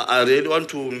 and I really want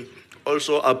to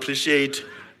also appreciate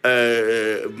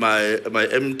my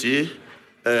MD,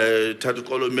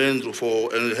 Tatukolo Menzo,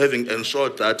 for having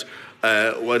ensured that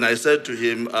when I said to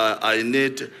him, I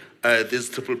need this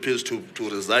triple P's to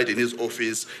reside in his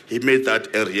office, he made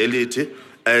that a reality.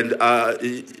 And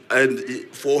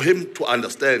for him to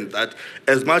understand that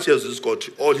as much as he's got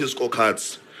all his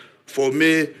scorecards, for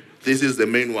me, this is the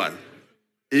main one.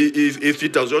 If he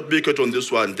does not make it on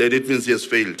this one, then it means he has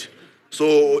failed.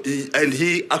 So,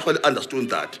 he actually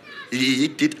understood that. He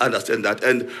did understand that.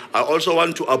 And I also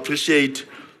want to appreciate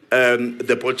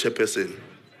the board chairperson.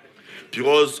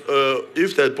 Because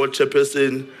if the board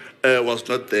chairperson was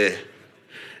not there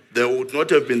would not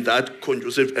have been that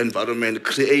conducive environment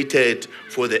created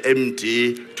for the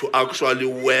MD to actually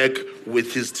work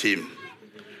with his team.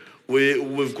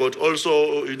 We've got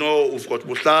also, we've got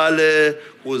Buhlale,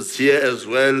 who's here as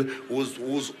well,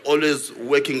 who's always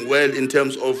working well in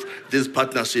terms of these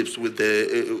partnerships with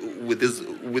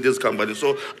this company.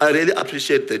 So I really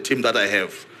appreciate the team that I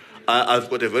have. I've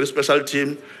got a very special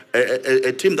team,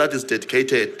 a team that is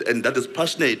dedicated and that is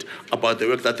passionate about the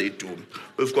work that they do.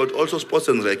 We've got also Sports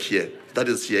and Rec here, that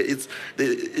is here. It's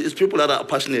people that are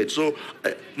passionate. So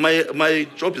my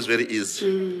job is very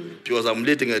easy because I'm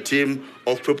leading a team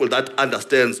of people that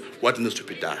understands what needs to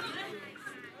be done.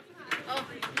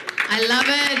 I love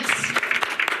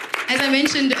it. As I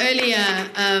mentioned earlier,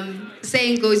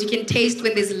 saying goes, you can taste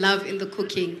when there's love in the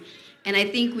cooking. And I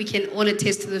think we can all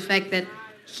attest to the fact that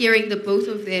hearing the both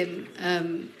of them,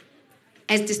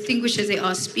 as distinguished as they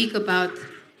are, speak about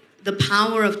the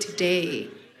power of today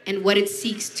and what it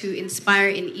seeks to inspire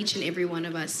in each and every one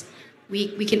of us,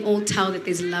 we can all tell that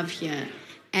there's love here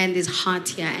and there's heart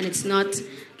here, and it's not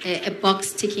a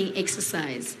box-ticking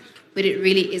exercise, but it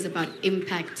really is about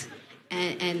impact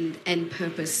and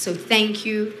purpose. So thank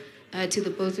you to the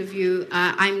both of you.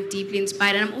 I'm deeply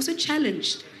inspired, and I'm also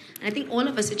challenged. And I think all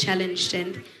of us are challenged,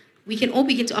 and we can all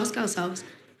begin to ask ourselves,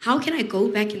 how can I go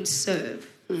back and serve?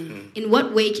 In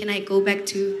what way can I go back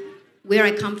to where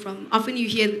I come from? Often you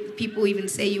hear people even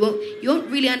say you won't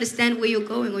really understand where you're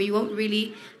going, or you won't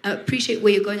really appreciate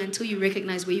where you're going until you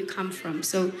recognize where you come from.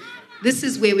 So this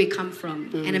is where we come from,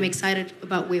 and I'm excited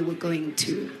about where we're going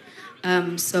to.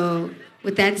 So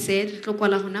with that said,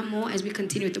 more as we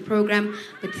continue with the program,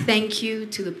 but thank you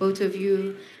to the both of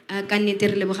you. And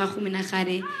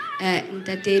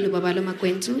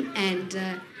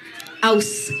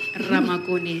Aus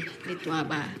Ramakone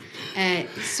Letwaba.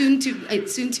 Soon to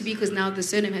be, because now the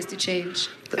surname has to change.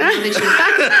 Married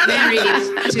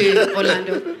to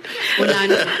Orlando.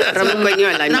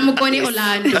 Ramakone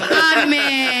Orlando.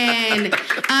 Amen.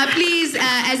 Please,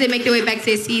 as they make their way back to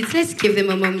their seats, let's give them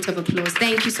a moment of applause.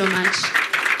 Thank you so much.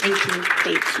 Thank you.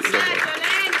 Thank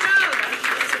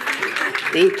you.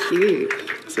 Thank you.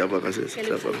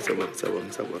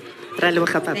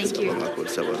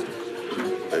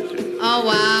 Oh,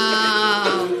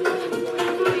 wow.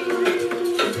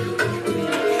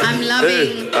 I'm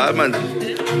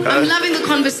loving the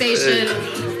conversation.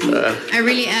 I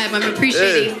really am. I'm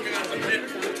appreciating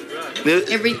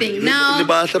everything. Now, I'm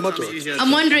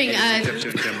wondering. He's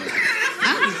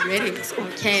ready.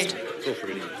 Okay.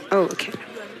 Oh, okay.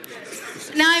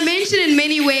 Now, I mentioned in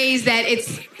many ways that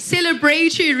it's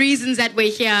celebratory reasons that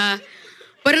we're here.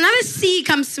 But another C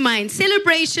comes to mind.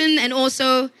 Celebration and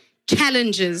also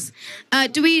challenges.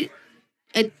 Is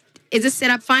this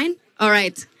set up fine? All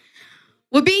right.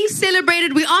 We're being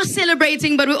celebrated. We are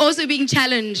celebrating, but we're also being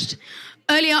challenged.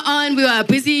 Earlier on, we were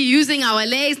busy using our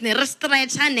legs. We're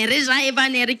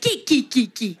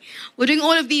doing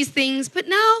all of these things. But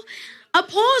now, a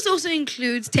pause also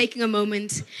includes taking a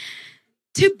moment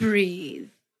to breathe,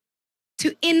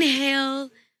 to inhale,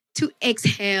 to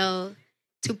exhale,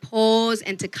 to pause,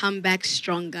 and to come back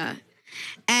stronger.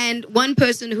 And one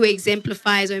person who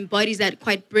exemplifies or embodies that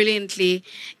quite brilliantly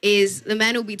is the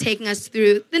man who will be taking us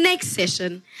through the next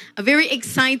session, a very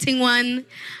exciting one.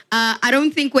 I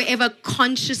don't think we're ever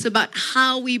conscious about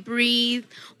how we breathe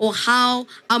or how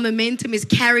our momentum is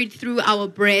carried through our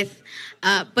breath.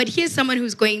 But here's someone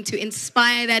who's going to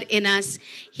inspire that in us.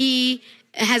 He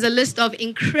has a list of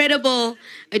incredible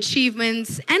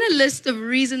achievements and a list of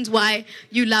reasons why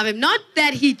you love him. Not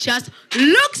that he just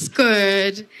looks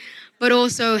good, but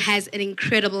also has an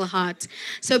incredible heart.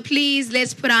 So please,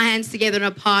 let's put our hands together and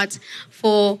apart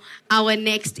for our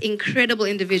next incredible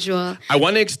individual. I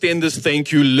want to extend this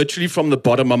thank you literally from the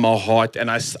bottom of my heart.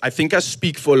 And I think I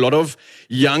speak for a lot of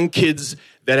young kids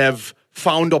that have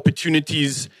found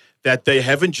opportunities that they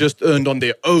haven't just earned on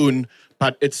their own,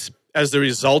 but it's as the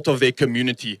result of their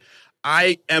community.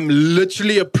 I am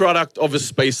literally a product of a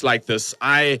space like this.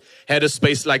 I had a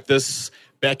space like this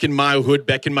back in my hood,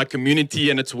 back in my community,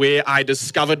 and it's where I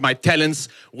discovered my talents,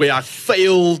 where I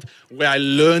failed, where I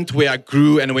learned, where I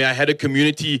grew, and where I had a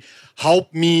community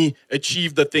help me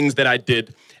achieve the things that I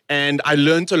did. And I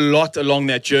learned a lot along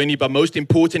that journey, but most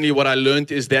importantly, what I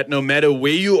learned is that no matter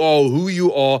where you are, who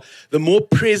you are, the more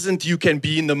present you can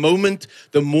be in the moment,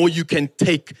 the more you can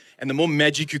take, and the more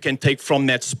magic you can take from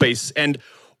that space. And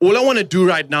all I want to do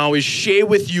right now is share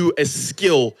with you a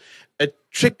skill, a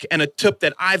trick and a tip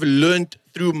that I've learned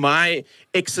through my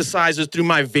exercises, through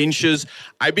my ventures.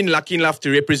 I've been lucky enough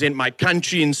to represent my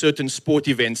country in certain sport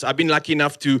events. I've been lucky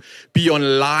enough to be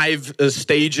on live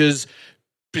stages,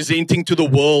 presenting to the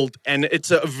world, and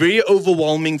it's a very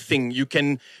overwhelming thing. You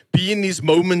can be in these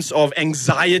moments of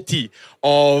anxiety,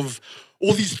 of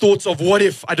all these thoughts of what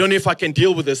if, I don't know if I can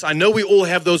deal with this. I know we all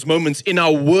have those moments in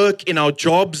our work, in our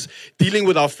jobs, dealing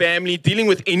with our family, dealing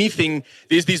with anything.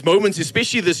 There's these moments,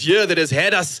 especially this year, that has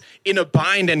had us in a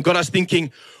bind and got us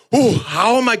thinking, oh,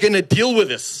 how am I going to deal with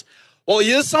this? Well,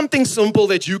 here's something simple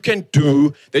that you can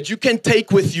do, that you can take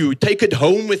with you, take it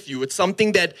home with you. It's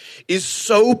something that is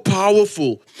so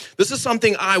powerful. This is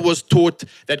something I was taught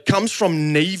that comes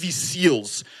from Navy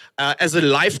SEALs. As a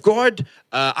lifeguard,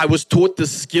 I was taught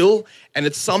this skill, and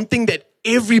it's something that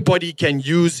everybody can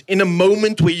use in a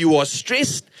moment where you are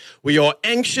stressed, where you're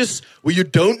anxious, where you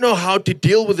don't know how to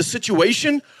deal with the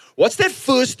situation. What's that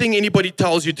first thing anybody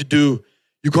tells you to do?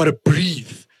 You got to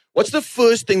breathe. What's the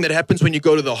first thing that happens when you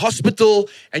go to the hospital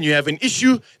and you have an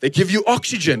issue? They give you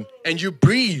oxygen and you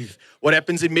breathe. What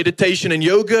happens in meditation and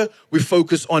yoga? We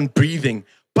focus on breathing.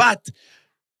 But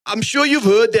I'm sure you've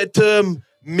heard that term,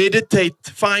 meditate,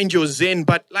 find your Zen.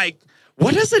 But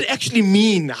what does it actually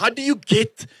mean? How do you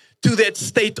get to that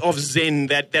state of Zen,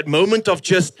 that moment of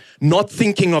just not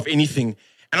thinking of anything?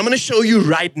 And I'm going to show you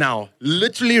right now,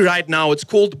 literally right now. It's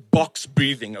called box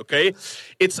breathing, okay?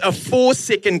 It's a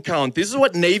 4-second count. This is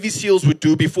what Navy SEALs would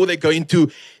do before they go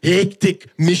into hectic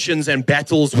missions and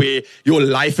battles where your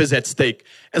life is at stake.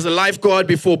 As a lifeguard,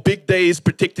 before big days,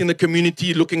 protecting the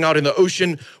community, looking out in the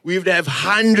ocean, we would have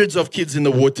hundreds of kids in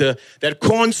the water that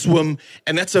can't swim,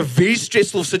 and that's a very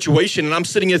stressful situation. And I'm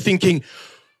sitting here thinking,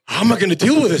 how am I going to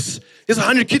deal with this? There's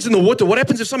 100 kids in the water. What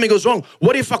happens if something goes wrong?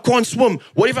 What if I can't swim?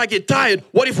 What if I get tired?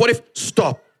 What if?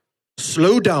 Stop.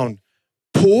 Slow down.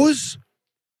 Pause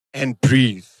and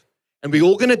breathe. And we're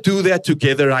all going to do that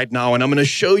together right now. And I'm going to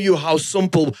show you how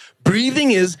simple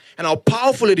breathing is and how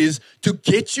powerful it is to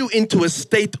get you into a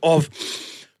state of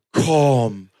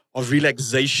calm, of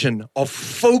relaxation, of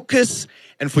focus,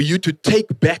 and for you to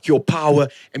take back your power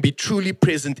and be truly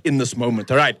present in this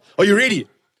moment. All right. Are you ready?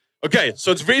 Okay,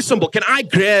 so it's very simple. Can I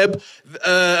grab,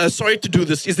 sorry to do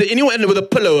this. Is there anyone with a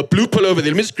pillow, a blue pillow over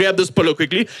there? Let me just grab this pillow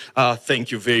quickly.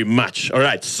 Thank you very much. All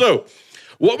right, so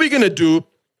what we're going to do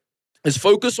is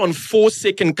focus on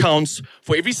 4-second counts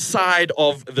for every side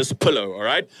of this pillow, all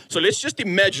right? So let's just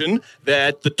imagine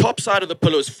that the top side of the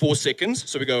pillow is 4 seconds.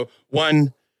 So we go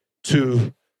 1,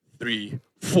 2, 3,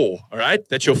 4, all right?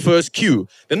 That's your first cue.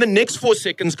 Then the next 4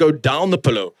 seconds go down the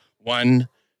pillow. 1,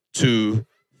 2,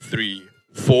 3,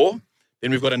 4.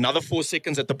 Then we've got another 4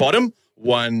 seconds at the bottom.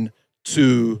 1,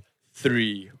 2,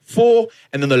 3, 4.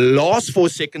 And then the last 4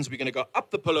 seconds, we're going to go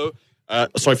up the pillow.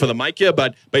 Sorry for the mic here,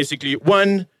 but basically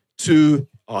 1, 2.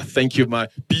 Oh, thank you, my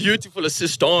beautiful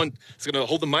assistant. She's going to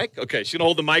hold the mic. Okay, she's going to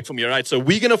hold the mic for me, all right? So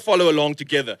we're going to follow along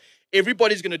together.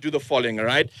 Everybody's going to do the following, all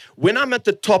right? When I'm at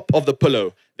the top of the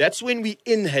pillow, that's when we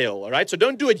inhale, all right? So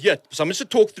don't do it yet. So I'm just going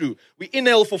to talk through. We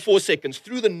inhale for 4 seconds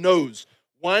through the nose.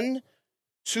 1,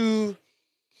 2,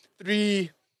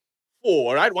 3, 4,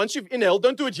 all right? Once you've inhaled,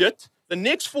 don't do it yet. The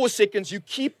next 4 seconds, you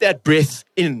keep that breath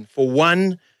in for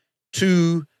 1,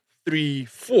 2, 3,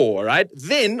 4, all right?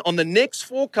 Then on the next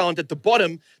 4 count at the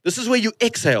bottom, this is where you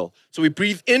exhale. So we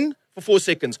breathe in for 4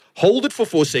 seconds, hold it for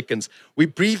 4 seconds. We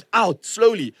breathe out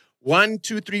slowly. 1,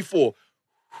 2, 3, 4.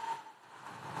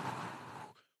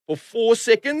 For 4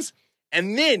 seconds.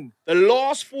 And then the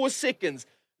last 4 seconds,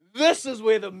 this is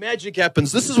where the magic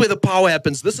happens. This is where the power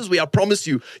happens. This is where I promise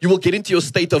you, you will get into your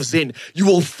state of Zen. You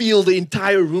will feel the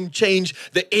entire room change.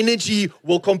 The energy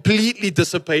will completely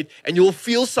dissipate and you will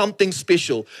feel something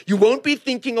special. You won't be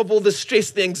thinking of all the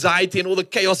stress, the anxiety, and all the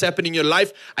chaos happening in your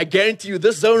life. I guarantee you,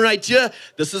 this zone right here,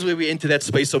 this is where we enter that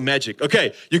space of magic.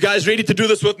 Okay, you guys ready to do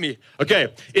this with me?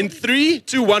 Okay, in 3,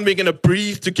 2, 1, we're going to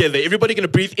breathe together. Everybody going to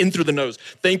breathe in through the nose.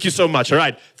 Thank you so much. All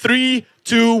right, 3,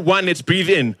 2, 1, let's breathe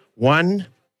in. 1,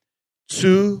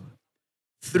 2,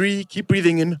 3, keep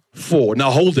breathing in. 4.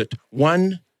 Now hold it.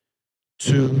 1,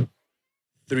 2,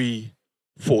 3,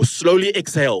 4. Slowly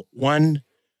exhale. 1,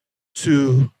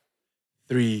 2,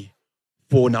 3,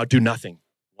 4. Now do nothing.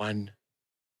 1,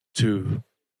 2,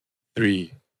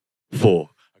 3, 4.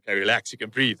 Okay, relax. You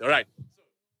can breathe. All right.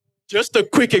 Just a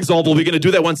quick example. We're going to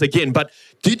do that once again. But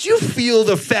did you feel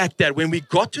the fact that when we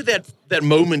got to that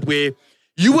moment where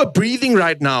you were breathing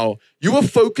right now, you were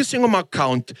focusing on my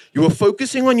count, you were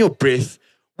focusing on your breath,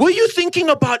 were you thinking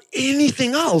about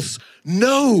anything else?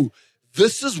 No,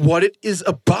 this is what it is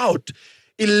about.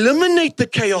 Eliminate the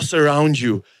chaos around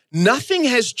you. Nothing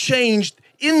has changed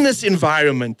in this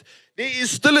environment. There is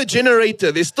still a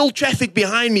generator. There's still traffic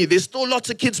behind me. There's still lots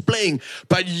of kids playing.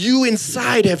 But you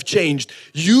inside have changed.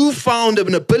 You found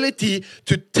an ability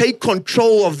to take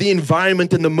control of the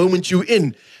environment and the moment you're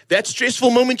in. That stressful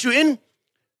moment you're in,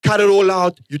 cut it all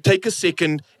out. You take a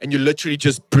second and you literally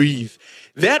just breathe.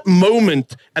 That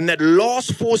moment and that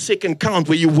last 4-second count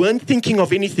where you weren't thinking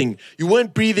of anything, you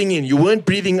weren't breathing in, you weren't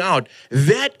breathing out,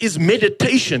 that is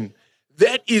meditation.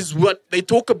 That is what they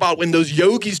talk about when those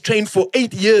yogis train for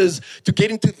 8 years to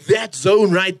get into that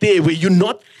zone right there where you're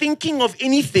not thinking of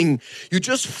anything. You're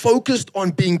just focused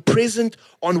on being present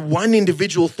on one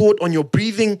individual thought, on your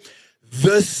breathing.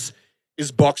 This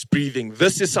is box breathing.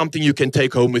 This is something you can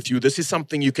take home with you. This is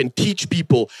something you can teach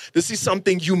people. This is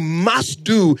something you must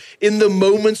do in the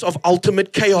moments of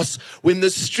ultimate chaos. When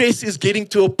the stress is getting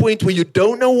to a point where you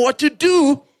don't know what to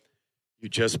do, you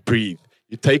just breathe.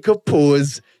 You take a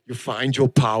pause. You find your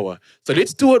power. So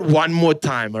let's do it one more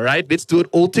time, all right? Let's do it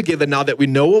all together now that we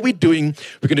know what we're doing.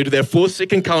 We're going to do that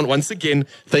 4-second count once again.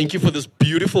 Thank you for this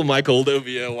beautiful mic hold over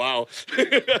here. Wow.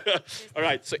 All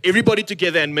right, so everybody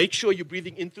together and make sure you're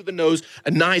breathing in through the nose,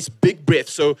 a nice big breath.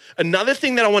 So another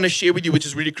thing that I want to share with you, which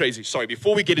is really crazy. Sorry,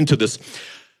 before we get into this,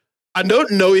 I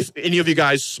don't know if any of you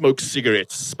guys smoke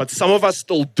cigarettes, but some of us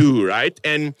still do, right?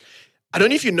 And I don't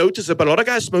know if you notice it, but a lot of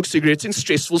guys smoke cigarettes in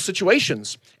stressful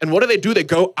situations. And what do? They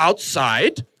go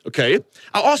outside, okay?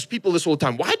 I ask people this all the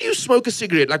time. Why do you smoke a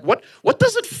cigarette? Like, what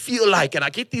does it feel like? And I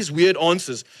get these weird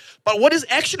answers. But what is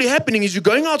actually happening is you're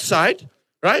going outside,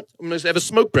 right? I'm going to have a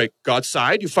smoke break. Go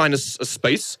outside. You find a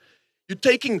space. You're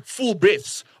taking full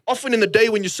breaths. Often in the day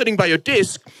when you're sitting by your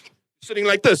desk, sitting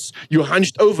like this, you're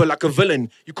hunched over like a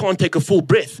villain. You can't take a full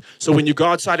breath. So when you go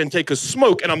outside and take a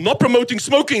smoke, and I'm not promoting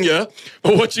smoking here,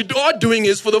 but what you are doing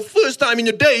is for the first time in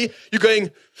your day, you're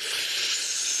going,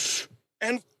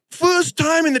 and first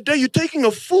time in the day, you're taking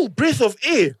a full breath of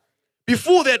air.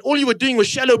 Before that, all you were doing was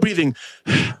shallow breathing.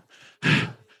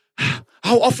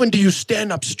 How often do you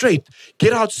stand up straight,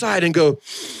 get outside and go,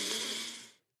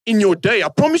 in your day? I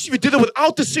promise you, if you did it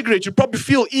without the cigarette, you'd probably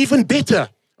feel even better.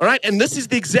 All right, and this is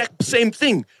the exact same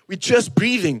thing. We're just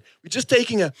breathing. We're just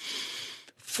taking a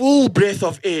full breath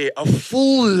of air, a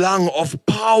full lung of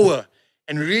power,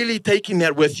 and really taking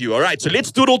that with you. All right, so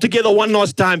let's do it all together one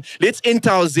last time. Let's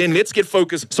enter our Zen. Let's get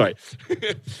focused. Sorry.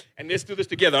 And let's do this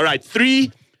together. All right,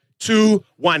 3, 2,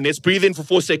 1. Let's breathe in for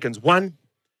 4 seconds. 1,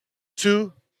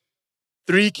 2,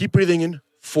 3. Keep breathing in.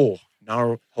 4.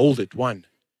 Now hold it. 1,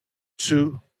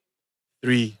 2,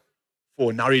 3,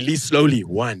 4. Now release slowly.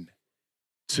 1,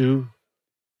 2,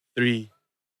 3,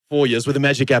 4. Here's where the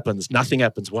magic happens. Nothing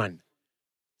happens. 1,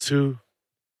 2,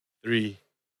 3,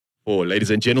 4. Ladies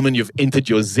and gentlemen, you've entered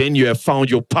your Zen. You have found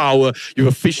your power. You've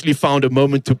officially found a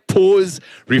moment to pause,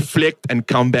 reflect, and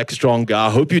come back stronger. I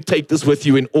hope you take this with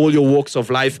you in all your walks of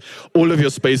life, all of your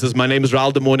spaces. My name is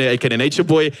Raul Demone, aka Nature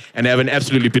Boy, and have an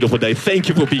absolutely beautiful day. Thank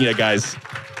you for being here, guys.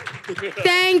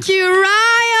 Thank you,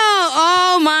 Ryle.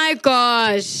 Oh my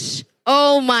gosh.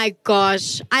 Oh my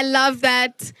gosh. I love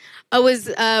that. I was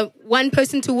one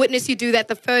person to witness you do that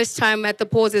the first time at the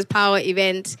Pauses Power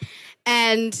event.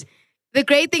 And the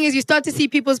great thing is you start to see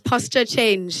people's posture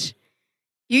change.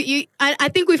 I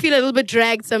think we feel a little bit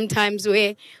dragged sometimes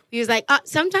where we was like,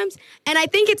 sometimes, and I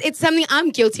think it's something I'm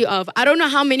guilty of. I don't know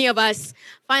how many of us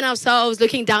find ourselves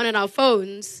looking down at our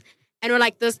phones and we're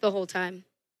like this the whole time.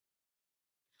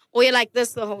 Or you're like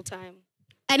this the whole time.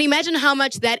 And imagine how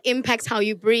much that impacts how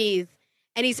you breathe.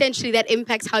 And essentially that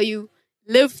impacts how you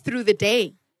live through the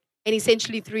day. And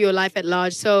essentially through your life at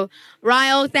large. So,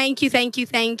 Ryle, thank you.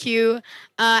 And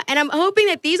I'm hoping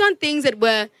that these aren't things that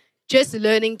we're just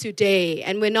learning today.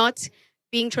 And we're not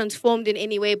being transformed in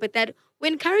any way. But that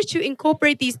we're encouraged to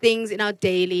incorporate these things in our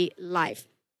daily life.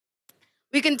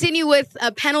 We continue with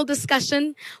a panel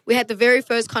discussion. We had the very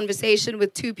first conversation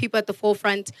with two people at the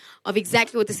forefront of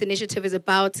exactly what this initiative is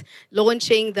about,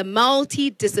 launching the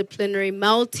multidisciplinary,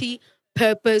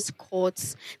 multi-purpose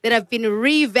courts that have been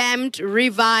revamped,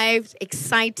 revived,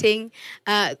 exciting.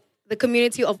 The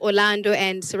community of Orlando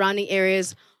and surrounding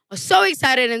areas are so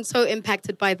excited and so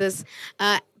impacted by this.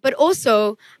 But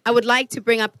also, I would like to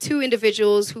bring up two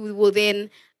individuals who will then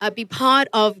be part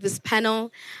of this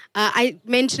panel. I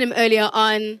mentioned him earlier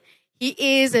on. He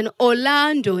is an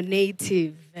Orlando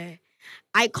native,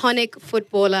 iconic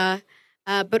footballer,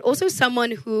 but also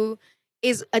someone who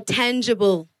is a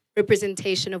tangible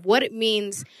representation of what it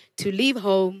means to leave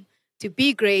home, to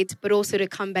be great, but also to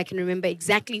come back and remember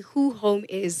exactly who home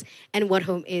is and what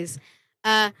home is.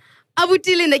 Abu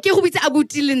Tilinda. Abu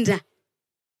Tilinda.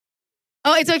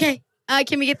 Oh, it's okay.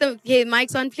 Can we get the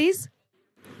mics on, please?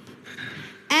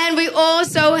 And we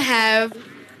also have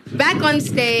back on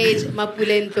stage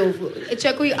Mapule Ntovu.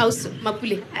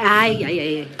 Mapule.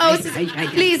 Aye. Oh,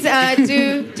 please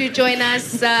do join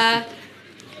us. Is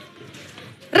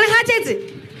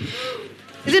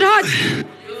it hot?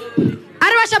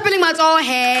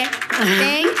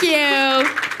 Thank you.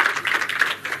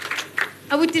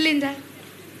 Abu Tilinda.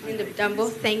 Linda Dambo,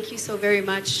 thank you so very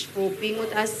much for being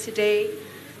with us today.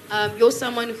 You're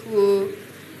someone who,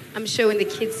 I'm sure when the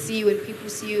kids see you, when people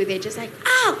see you, they're just like,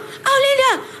 oh,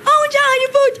 Linda, oh, John, you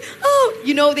put, oh.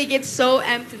 You know, they get so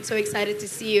amped and so excited to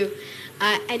see you.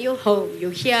 And you're home. You're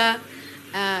here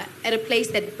at a place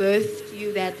that birthed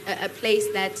you, that a place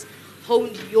that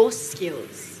honed your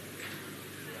skills.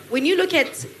 When you look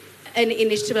at an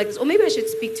initiative like this, or maybe I should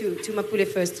speak to Mapule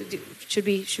first. Should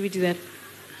we do that?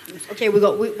 Okay, we're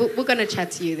going to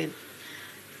chat to you then.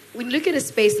 When you look at a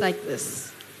space like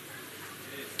this,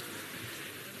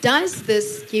 does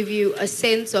this give you a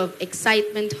sense of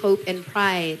excitement, hope, and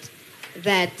pride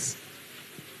that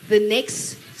the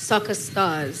next soccer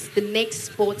stars, the next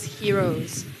sports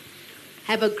heroes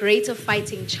have a greater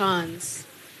fighting chance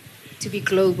to be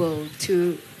global,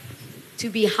 to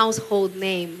be household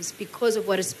names because of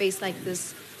what a space like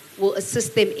this will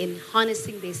assist them in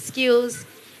harnessing their skills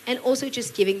and also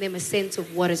just giving them a sense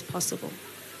of what is possible?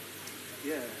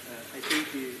 Yeah, I think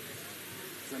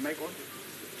mic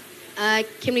on?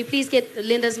 Can we please get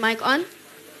Linda's mic on?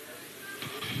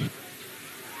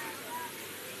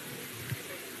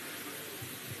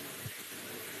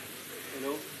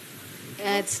 Hello?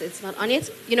 It's not on yet.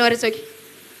 You know what? It's okay.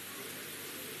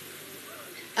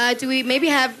 Do we maybe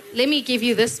have? Let me give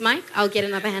you this mic. I'll get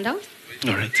another handout.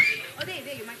 All right. Oh, there,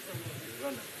 your mic's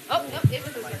on. Oh, no, there's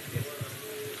another one.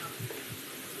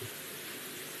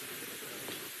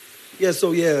 Yeah,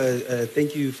 so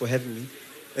thank you for having me.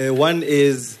 One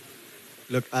is,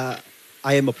 look, I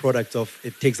am a product of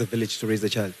it takes a village to raise a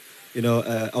child. You know,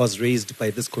 I was raised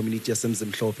by this community,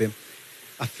 Asimzim Mhlope.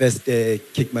 I first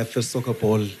kicked my first soccer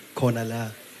ball, corner la,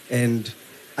 and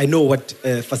I know what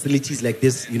facilities like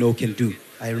this, you know, can do.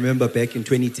 I remember back in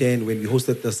 2010 when we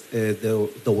hosted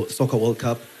the Soccer World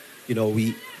Cup, you know,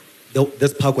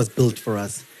 this park was built for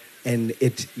us, and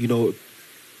it, you know,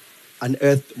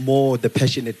 unearthed more the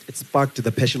passion. It sparked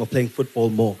the passion of playing football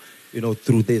more, you know,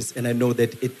 through this. And I know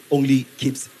that it only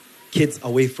keeps kids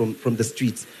away from the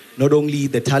streets. Not only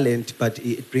the talent, but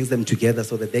it brings them together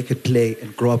so that they could play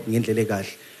and grow up. You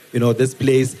know, this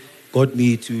place got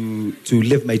me to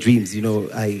live my dreams. You know,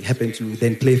 I happened to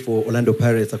then play for Orlando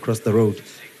Pirates across the road,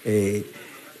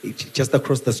 just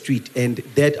across the street. And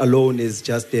that alone is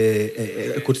just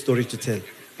a good story to tell.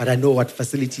 But I know what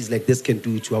facilities like this can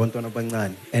do to Abantwana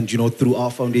Abancane. And, you know, through our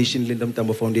foundation, Linda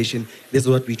Mtambo Foundation, this is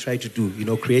what we try to do. You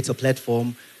know, create a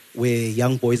platform where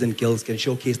young boys and girls can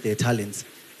showcase their talents.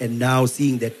 And now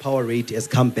seeing that Powerade has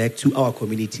come back to our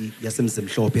community, Yasimzim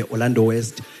Mhlope, Orlando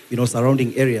West, you know,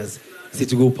 surrounding areas,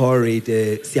 Situgu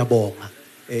Powerade, Siyabonga.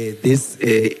 This,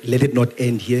 let it not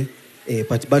end here,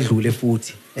 but badlule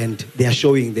futhi. And they are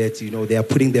showing that, you know, they are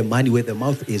putting their money where their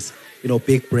mouth is. You know,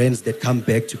 big brands that come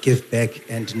back to give back.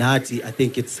 And Nati, I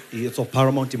think it's of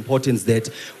paramount importance that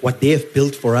what they have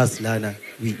built for us, Lana,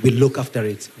 we look after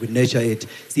it, we nurture it.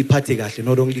 Siphathe kahle,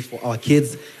 not only for our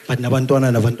kids, but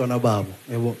nabantwana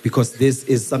babo. Because this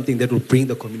is something that will bring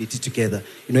the community together.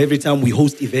 You know, every time we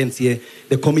host events here,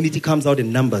 the community comes out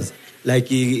in numbers. Like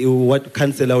what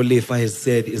Councillor Olefa has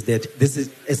said is that this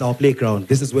is our playground.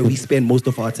 This is where we spend most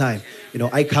of our time. You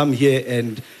know, I come here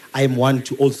and I am one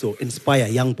to also inspire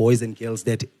young boys and girls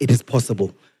that it is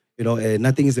possible. You know,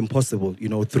 nothing is impossible. You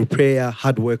know, through prayer,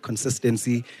 hard work,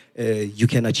 consistency, you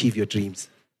can achieve your dreams.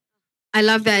 I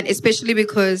love that, especially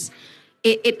because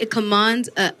it commands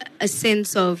a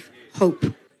sense of hope.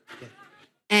 Yeah.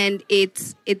 And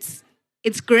it's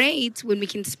great when we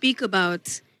can speak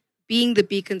about being the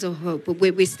beacons of hope, but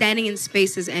we're standing in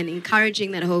spaces and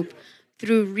encouraging that hope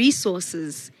through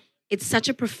resources. It's such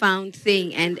a profound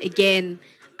thing. And again,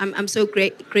 I'm so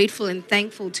grateful and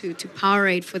thankful to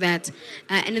Powerade for that.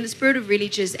 And in the spirit of really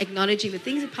just acknowledging the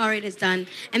things that Powerade has done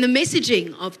and the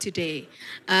messaging of today.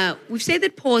 We've said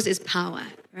that pause is power,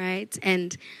 right?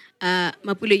 And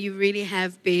Mapule, you really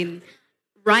have been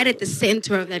right at the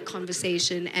center of that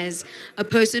conversation as a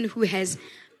person who has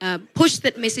pushed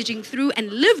that messaging through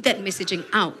and lived that messaging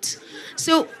out.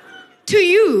 So, to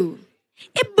you,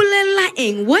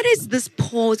 what is this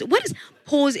pause? What does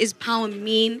pause is power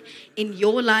mean in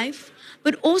your life?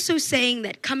 But also saying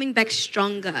that coming back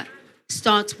stronger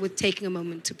starts with taking a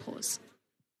moment to pause.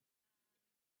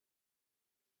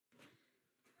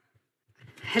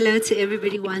 Hello to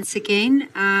everybody once again.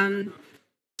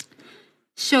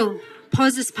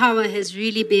 Pause is power has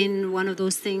really been one of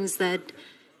those things that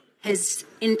has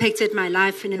impacted my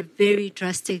life in a very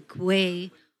drastic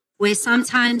way, where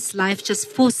sometimes life just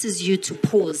forces you to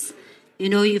pause. You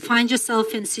know, you find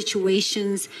yourself in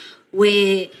situations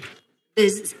where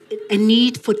there's a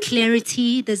need for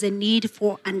clarity, there's a need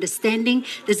for understanding,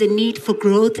 there's a need for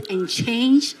growth and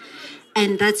change,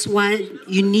 and that's why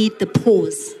you need the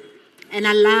pause. And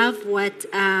I love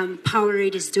what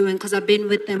Powerade is doing, because I've been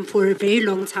with them for a very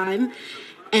long time.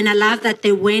 And I love that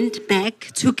they went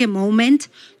back, took a moment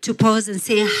to pause and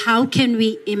say, how can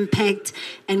we impact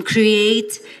and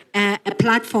create a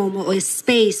platform or a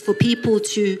space for people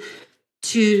to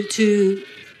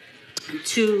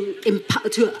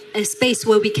a space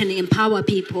where we can empower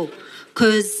people?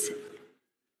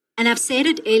 And I've said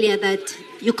it earlier that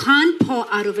you can't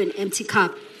pour out of an empty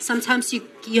cup. Sometimes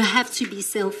you have to be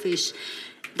selfish.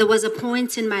 There was a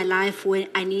point in my life where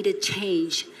I needed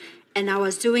change. And I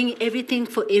was doing everything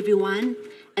for everyone,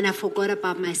 and I forgot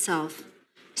about myself.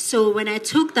 So when I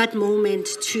took that moment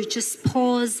to just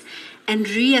pause and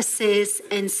reassess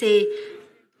and say,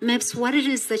 Maps, what it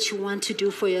is that you want to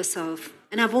do for yourself?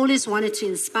 And I've always wanted to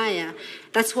inspire.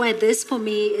 That's why this, for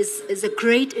me, is a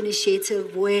great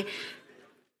initiative where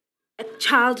a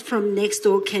child from next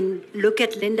door can look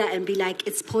at Linda and be like,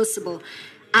 it's possible.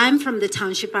 I'm from the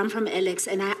township, I'm from Alex,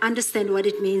 and I understand what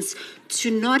it means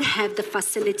to not have the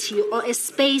facility or a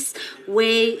space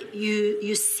where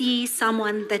you see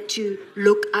someone that you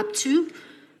look up to,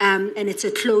 and it's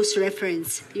a close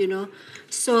reference, you know.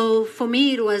 So for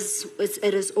me,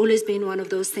 it has always been one of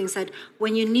those things that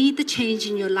when you need the change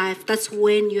in your life, that's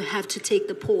when you have to take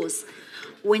the pause.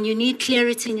 When you need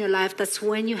clarity in your life, that's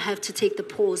when you have to take the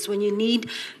pause. When you need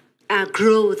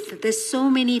growth, there's so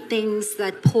many things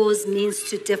that pause means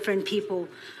to different people.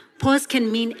 Pause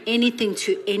can mean anything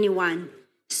to anyone.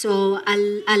 So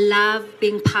I love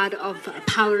being part of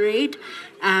Powerade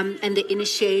and the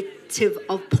initiative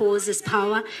of Pause is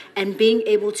Power, and being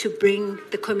able to bring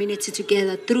the community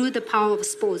together through the power of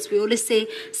sports. We always say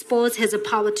sports has a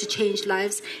power to change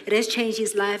lives. It has changed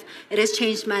his life. It has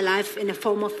changed my life in a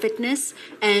form of fitness.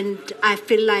 And I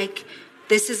feel like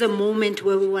this is a moment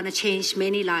where we want to change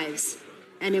many lives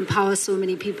and empower so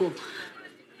many people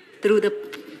through the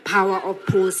power of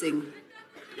pausing.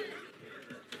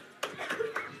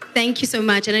 Thank you so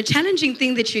much. And a challenging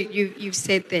thing that you've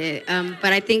said there,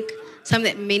 but I think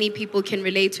something that many people can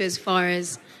relate to, as far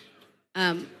as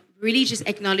really just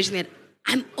acknowledging that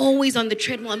I'm always on the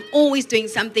treadmill, I'm always doing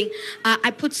something.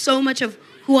 I put so much of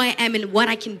who I am and what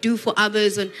I can do for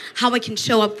others, and how I can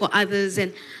show up for others,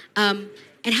 and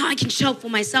how I can show up for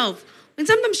myself. When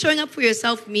sometimes showing up for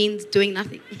yourself means doing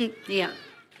nothing. Yeah.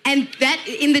 And that,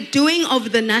 in the doing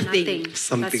of the nothing,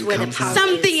 something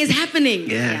is happening.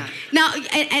 Yeah. Now,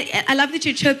 I love that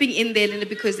you're chirping in there, Linda,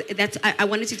 because I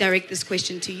wanted to direct this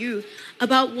question to you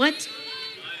about what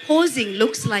pausing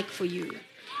looks like for you,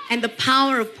 and the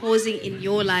power of pausing in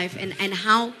your life, and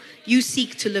how you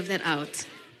seek to live that out.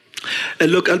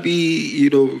 Look, I'll be,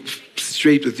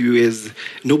 straight with you. Is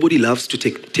nobody loves to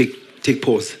take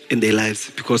pause in their lives,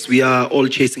 because we are all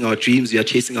chasing our dreams, we are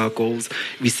chasing our goals.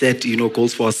 We set,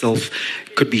 goals for ourselves.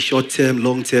 Could be short term,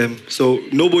 long term. So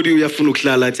nobody will have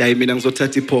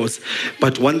to pause.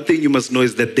 But one thing you must know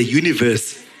is that the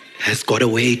universe has got a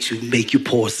way to make you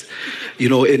pause.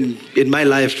 In my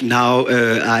life now,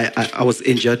 I was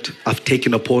injured. I've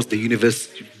taken a pause. The universe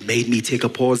made me take a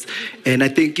pause. And I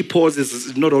think pause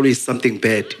is not always something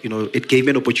bad. It gave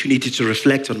me an opportunity to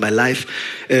reflect on my life,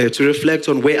 to reflect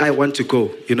on where I want to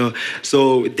go,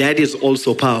 So that is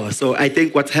also power. So I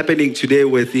think what's happening today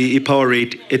with the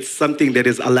Powerade, it's something that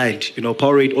is aligned.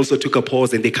 Powerade also took a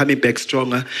pause and they're coming back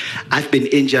stronger. I've been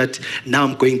injured. Now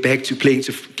I'm going back to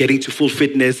getting to full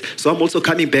fitness. So I'm also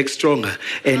coming back stronger.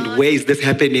 And where is this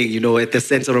happening? At the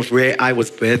center of where I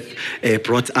was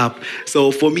brought up.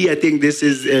 So for me, I think this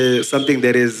is something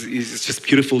that is just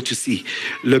beautiful to see.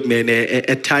 Look, man,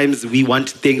 at times we want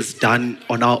things done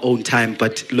on our own time,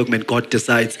 but look, man, God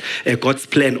decides. God's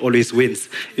plan always wins.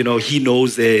 He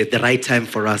knows the right time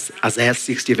for us. Isaiah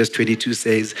 60 verse 22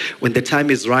 says, when the time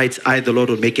is right, I, the Lord,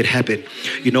 will make it happen.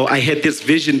 I had this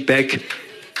vision back.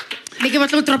 Preach.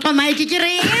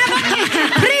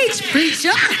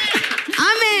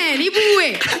 Amen.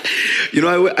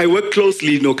 I work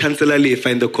closely, Councillor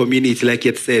Lefa in the community, like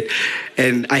you had said.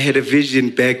 And I had a vision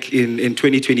back in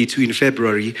 2022 in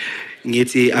February.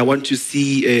 I want to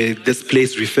see this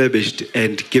place refurbished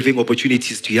and giving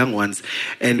opportunities to young ones.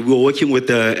 And we were working with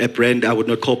a brand I would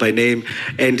not call by name.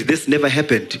 And this never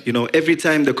happened. Every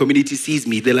time the community sees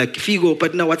me, they're like, Figo,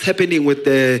 but now what's happening with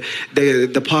the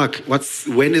park?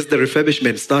 When is the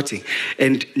refurbishment starting?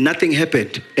 And nothing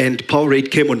happened. And Powerade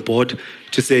came on board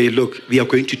to say, look, we are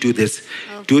going to do this.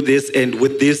 Do this, and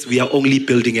with this, we are only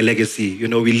building a legacy.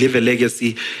 We live a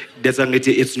legacy.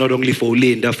 It's not only for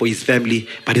Linda, for his family,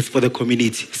 but it's for the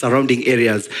community, surrounding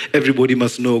areas. Everybody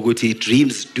must know, Guti,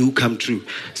 dreams do come true.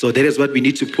 So that is what we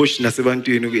need to push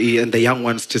Nasibantu and the young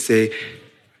ones to say,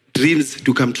 dreams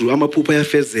do come true. I'm a pupa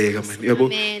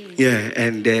Amen. Yeah,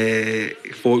 and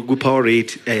for Good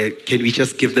Powerade, can we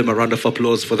just give them a round of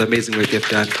applause for the amazing work they've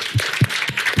done?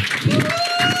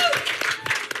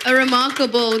 A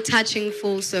remarkable, touching,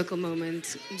 full circle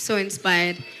moment. I'm so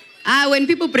inspired. When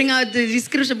people bring out the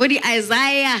description, body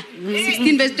Isaiah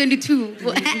 16 verse 22.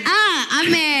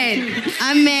 Amen.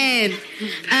 Amen.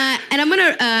 And I'm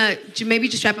going to maybe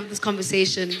just wrap up this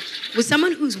conversation with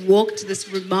someone who's walked this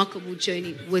remarkable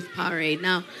journey with Powerade.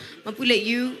 Now, Mapule,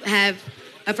 you have,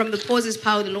 from the Pauses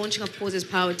Power, the launching of Pauses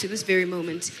Power to this very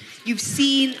moment, you've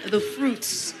seen the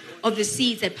fruits of the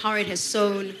seeds that Powerade has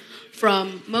sown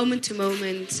from moment to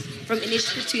moment, from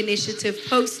initiative to initiative,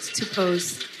 post to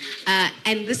post.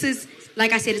 And this is,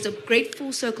 like I said, it's a great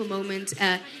full circle moment.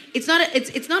 It's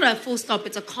not a full stop,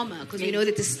 it's a comma, because we know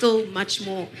that there's still much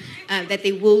more that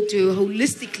they will do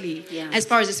holistically as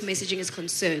far as this messaging is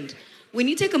concerned. when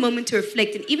you take a moment to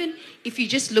reflect, and even if you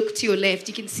just look to your left,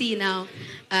 you can see now,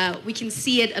 we can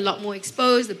see it a lot more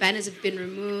exposed. The banners have been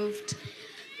removed.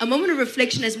 A moment of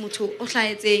reflection as Mutu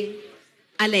Ohlaetseng,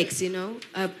 Alex,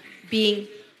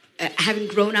 having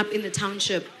grown up in the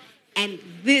township, and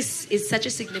this is such a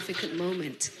significant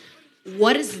moment.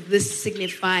 What does this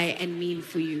signify and mean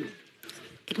for you?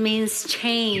 It means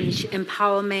change,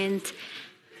 empowerment,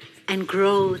 and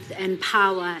growth, and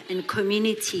power, and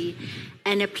community,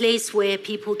 and a place where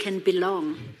people can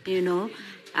belong,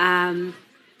 I'm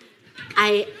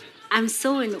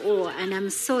so in awe, and I'm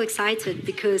so excited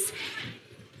because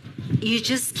you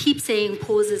just keep saying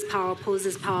pause is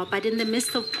power, but in the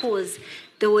midst of pause,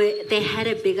 they had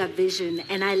a bigger vision,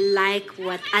 and I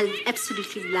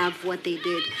absolutely love what they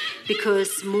did,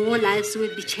 because more lives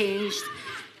will be changed,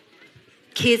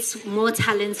 kids, more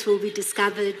talents will be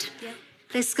discovered. Yeah.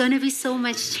 There's going to be so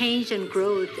much change and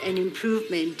growth and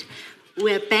improvement.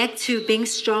 We're back to being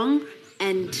strong,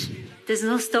 and there's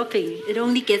no stopping. It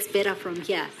only gets better from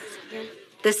here. Yeah.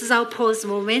 This is our pause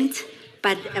moment,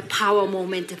 but a power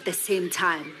moment at the same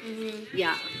time. Mm-hmm.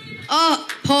 Yeah. Oh,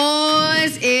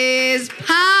 pause is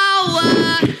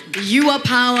power. You are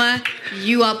power.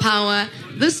 You are power.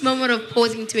 This moment of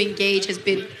pausing to engage has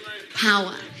been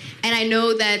power. And I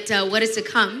know that what is to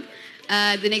come,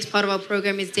 the next part of our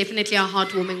program is definitely a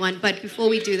heartwarming one. But before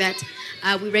we do that,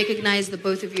 we recognize the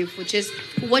both of you for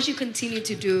what you continue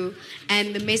to do,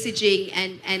 and the messaging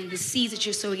and the seeds that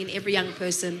you're sowing in every young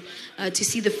person to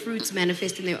see the fruits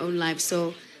manifest in their own lives.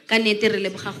 So,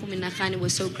 we're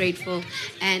so grateful.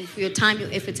 And for your time,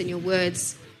 your efforts, and your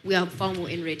words, we are far more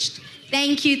enriched.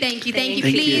 Thank you.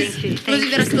 Please, those of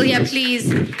you that are still here,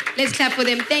 please, let's clap for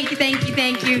them. Thank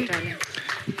you.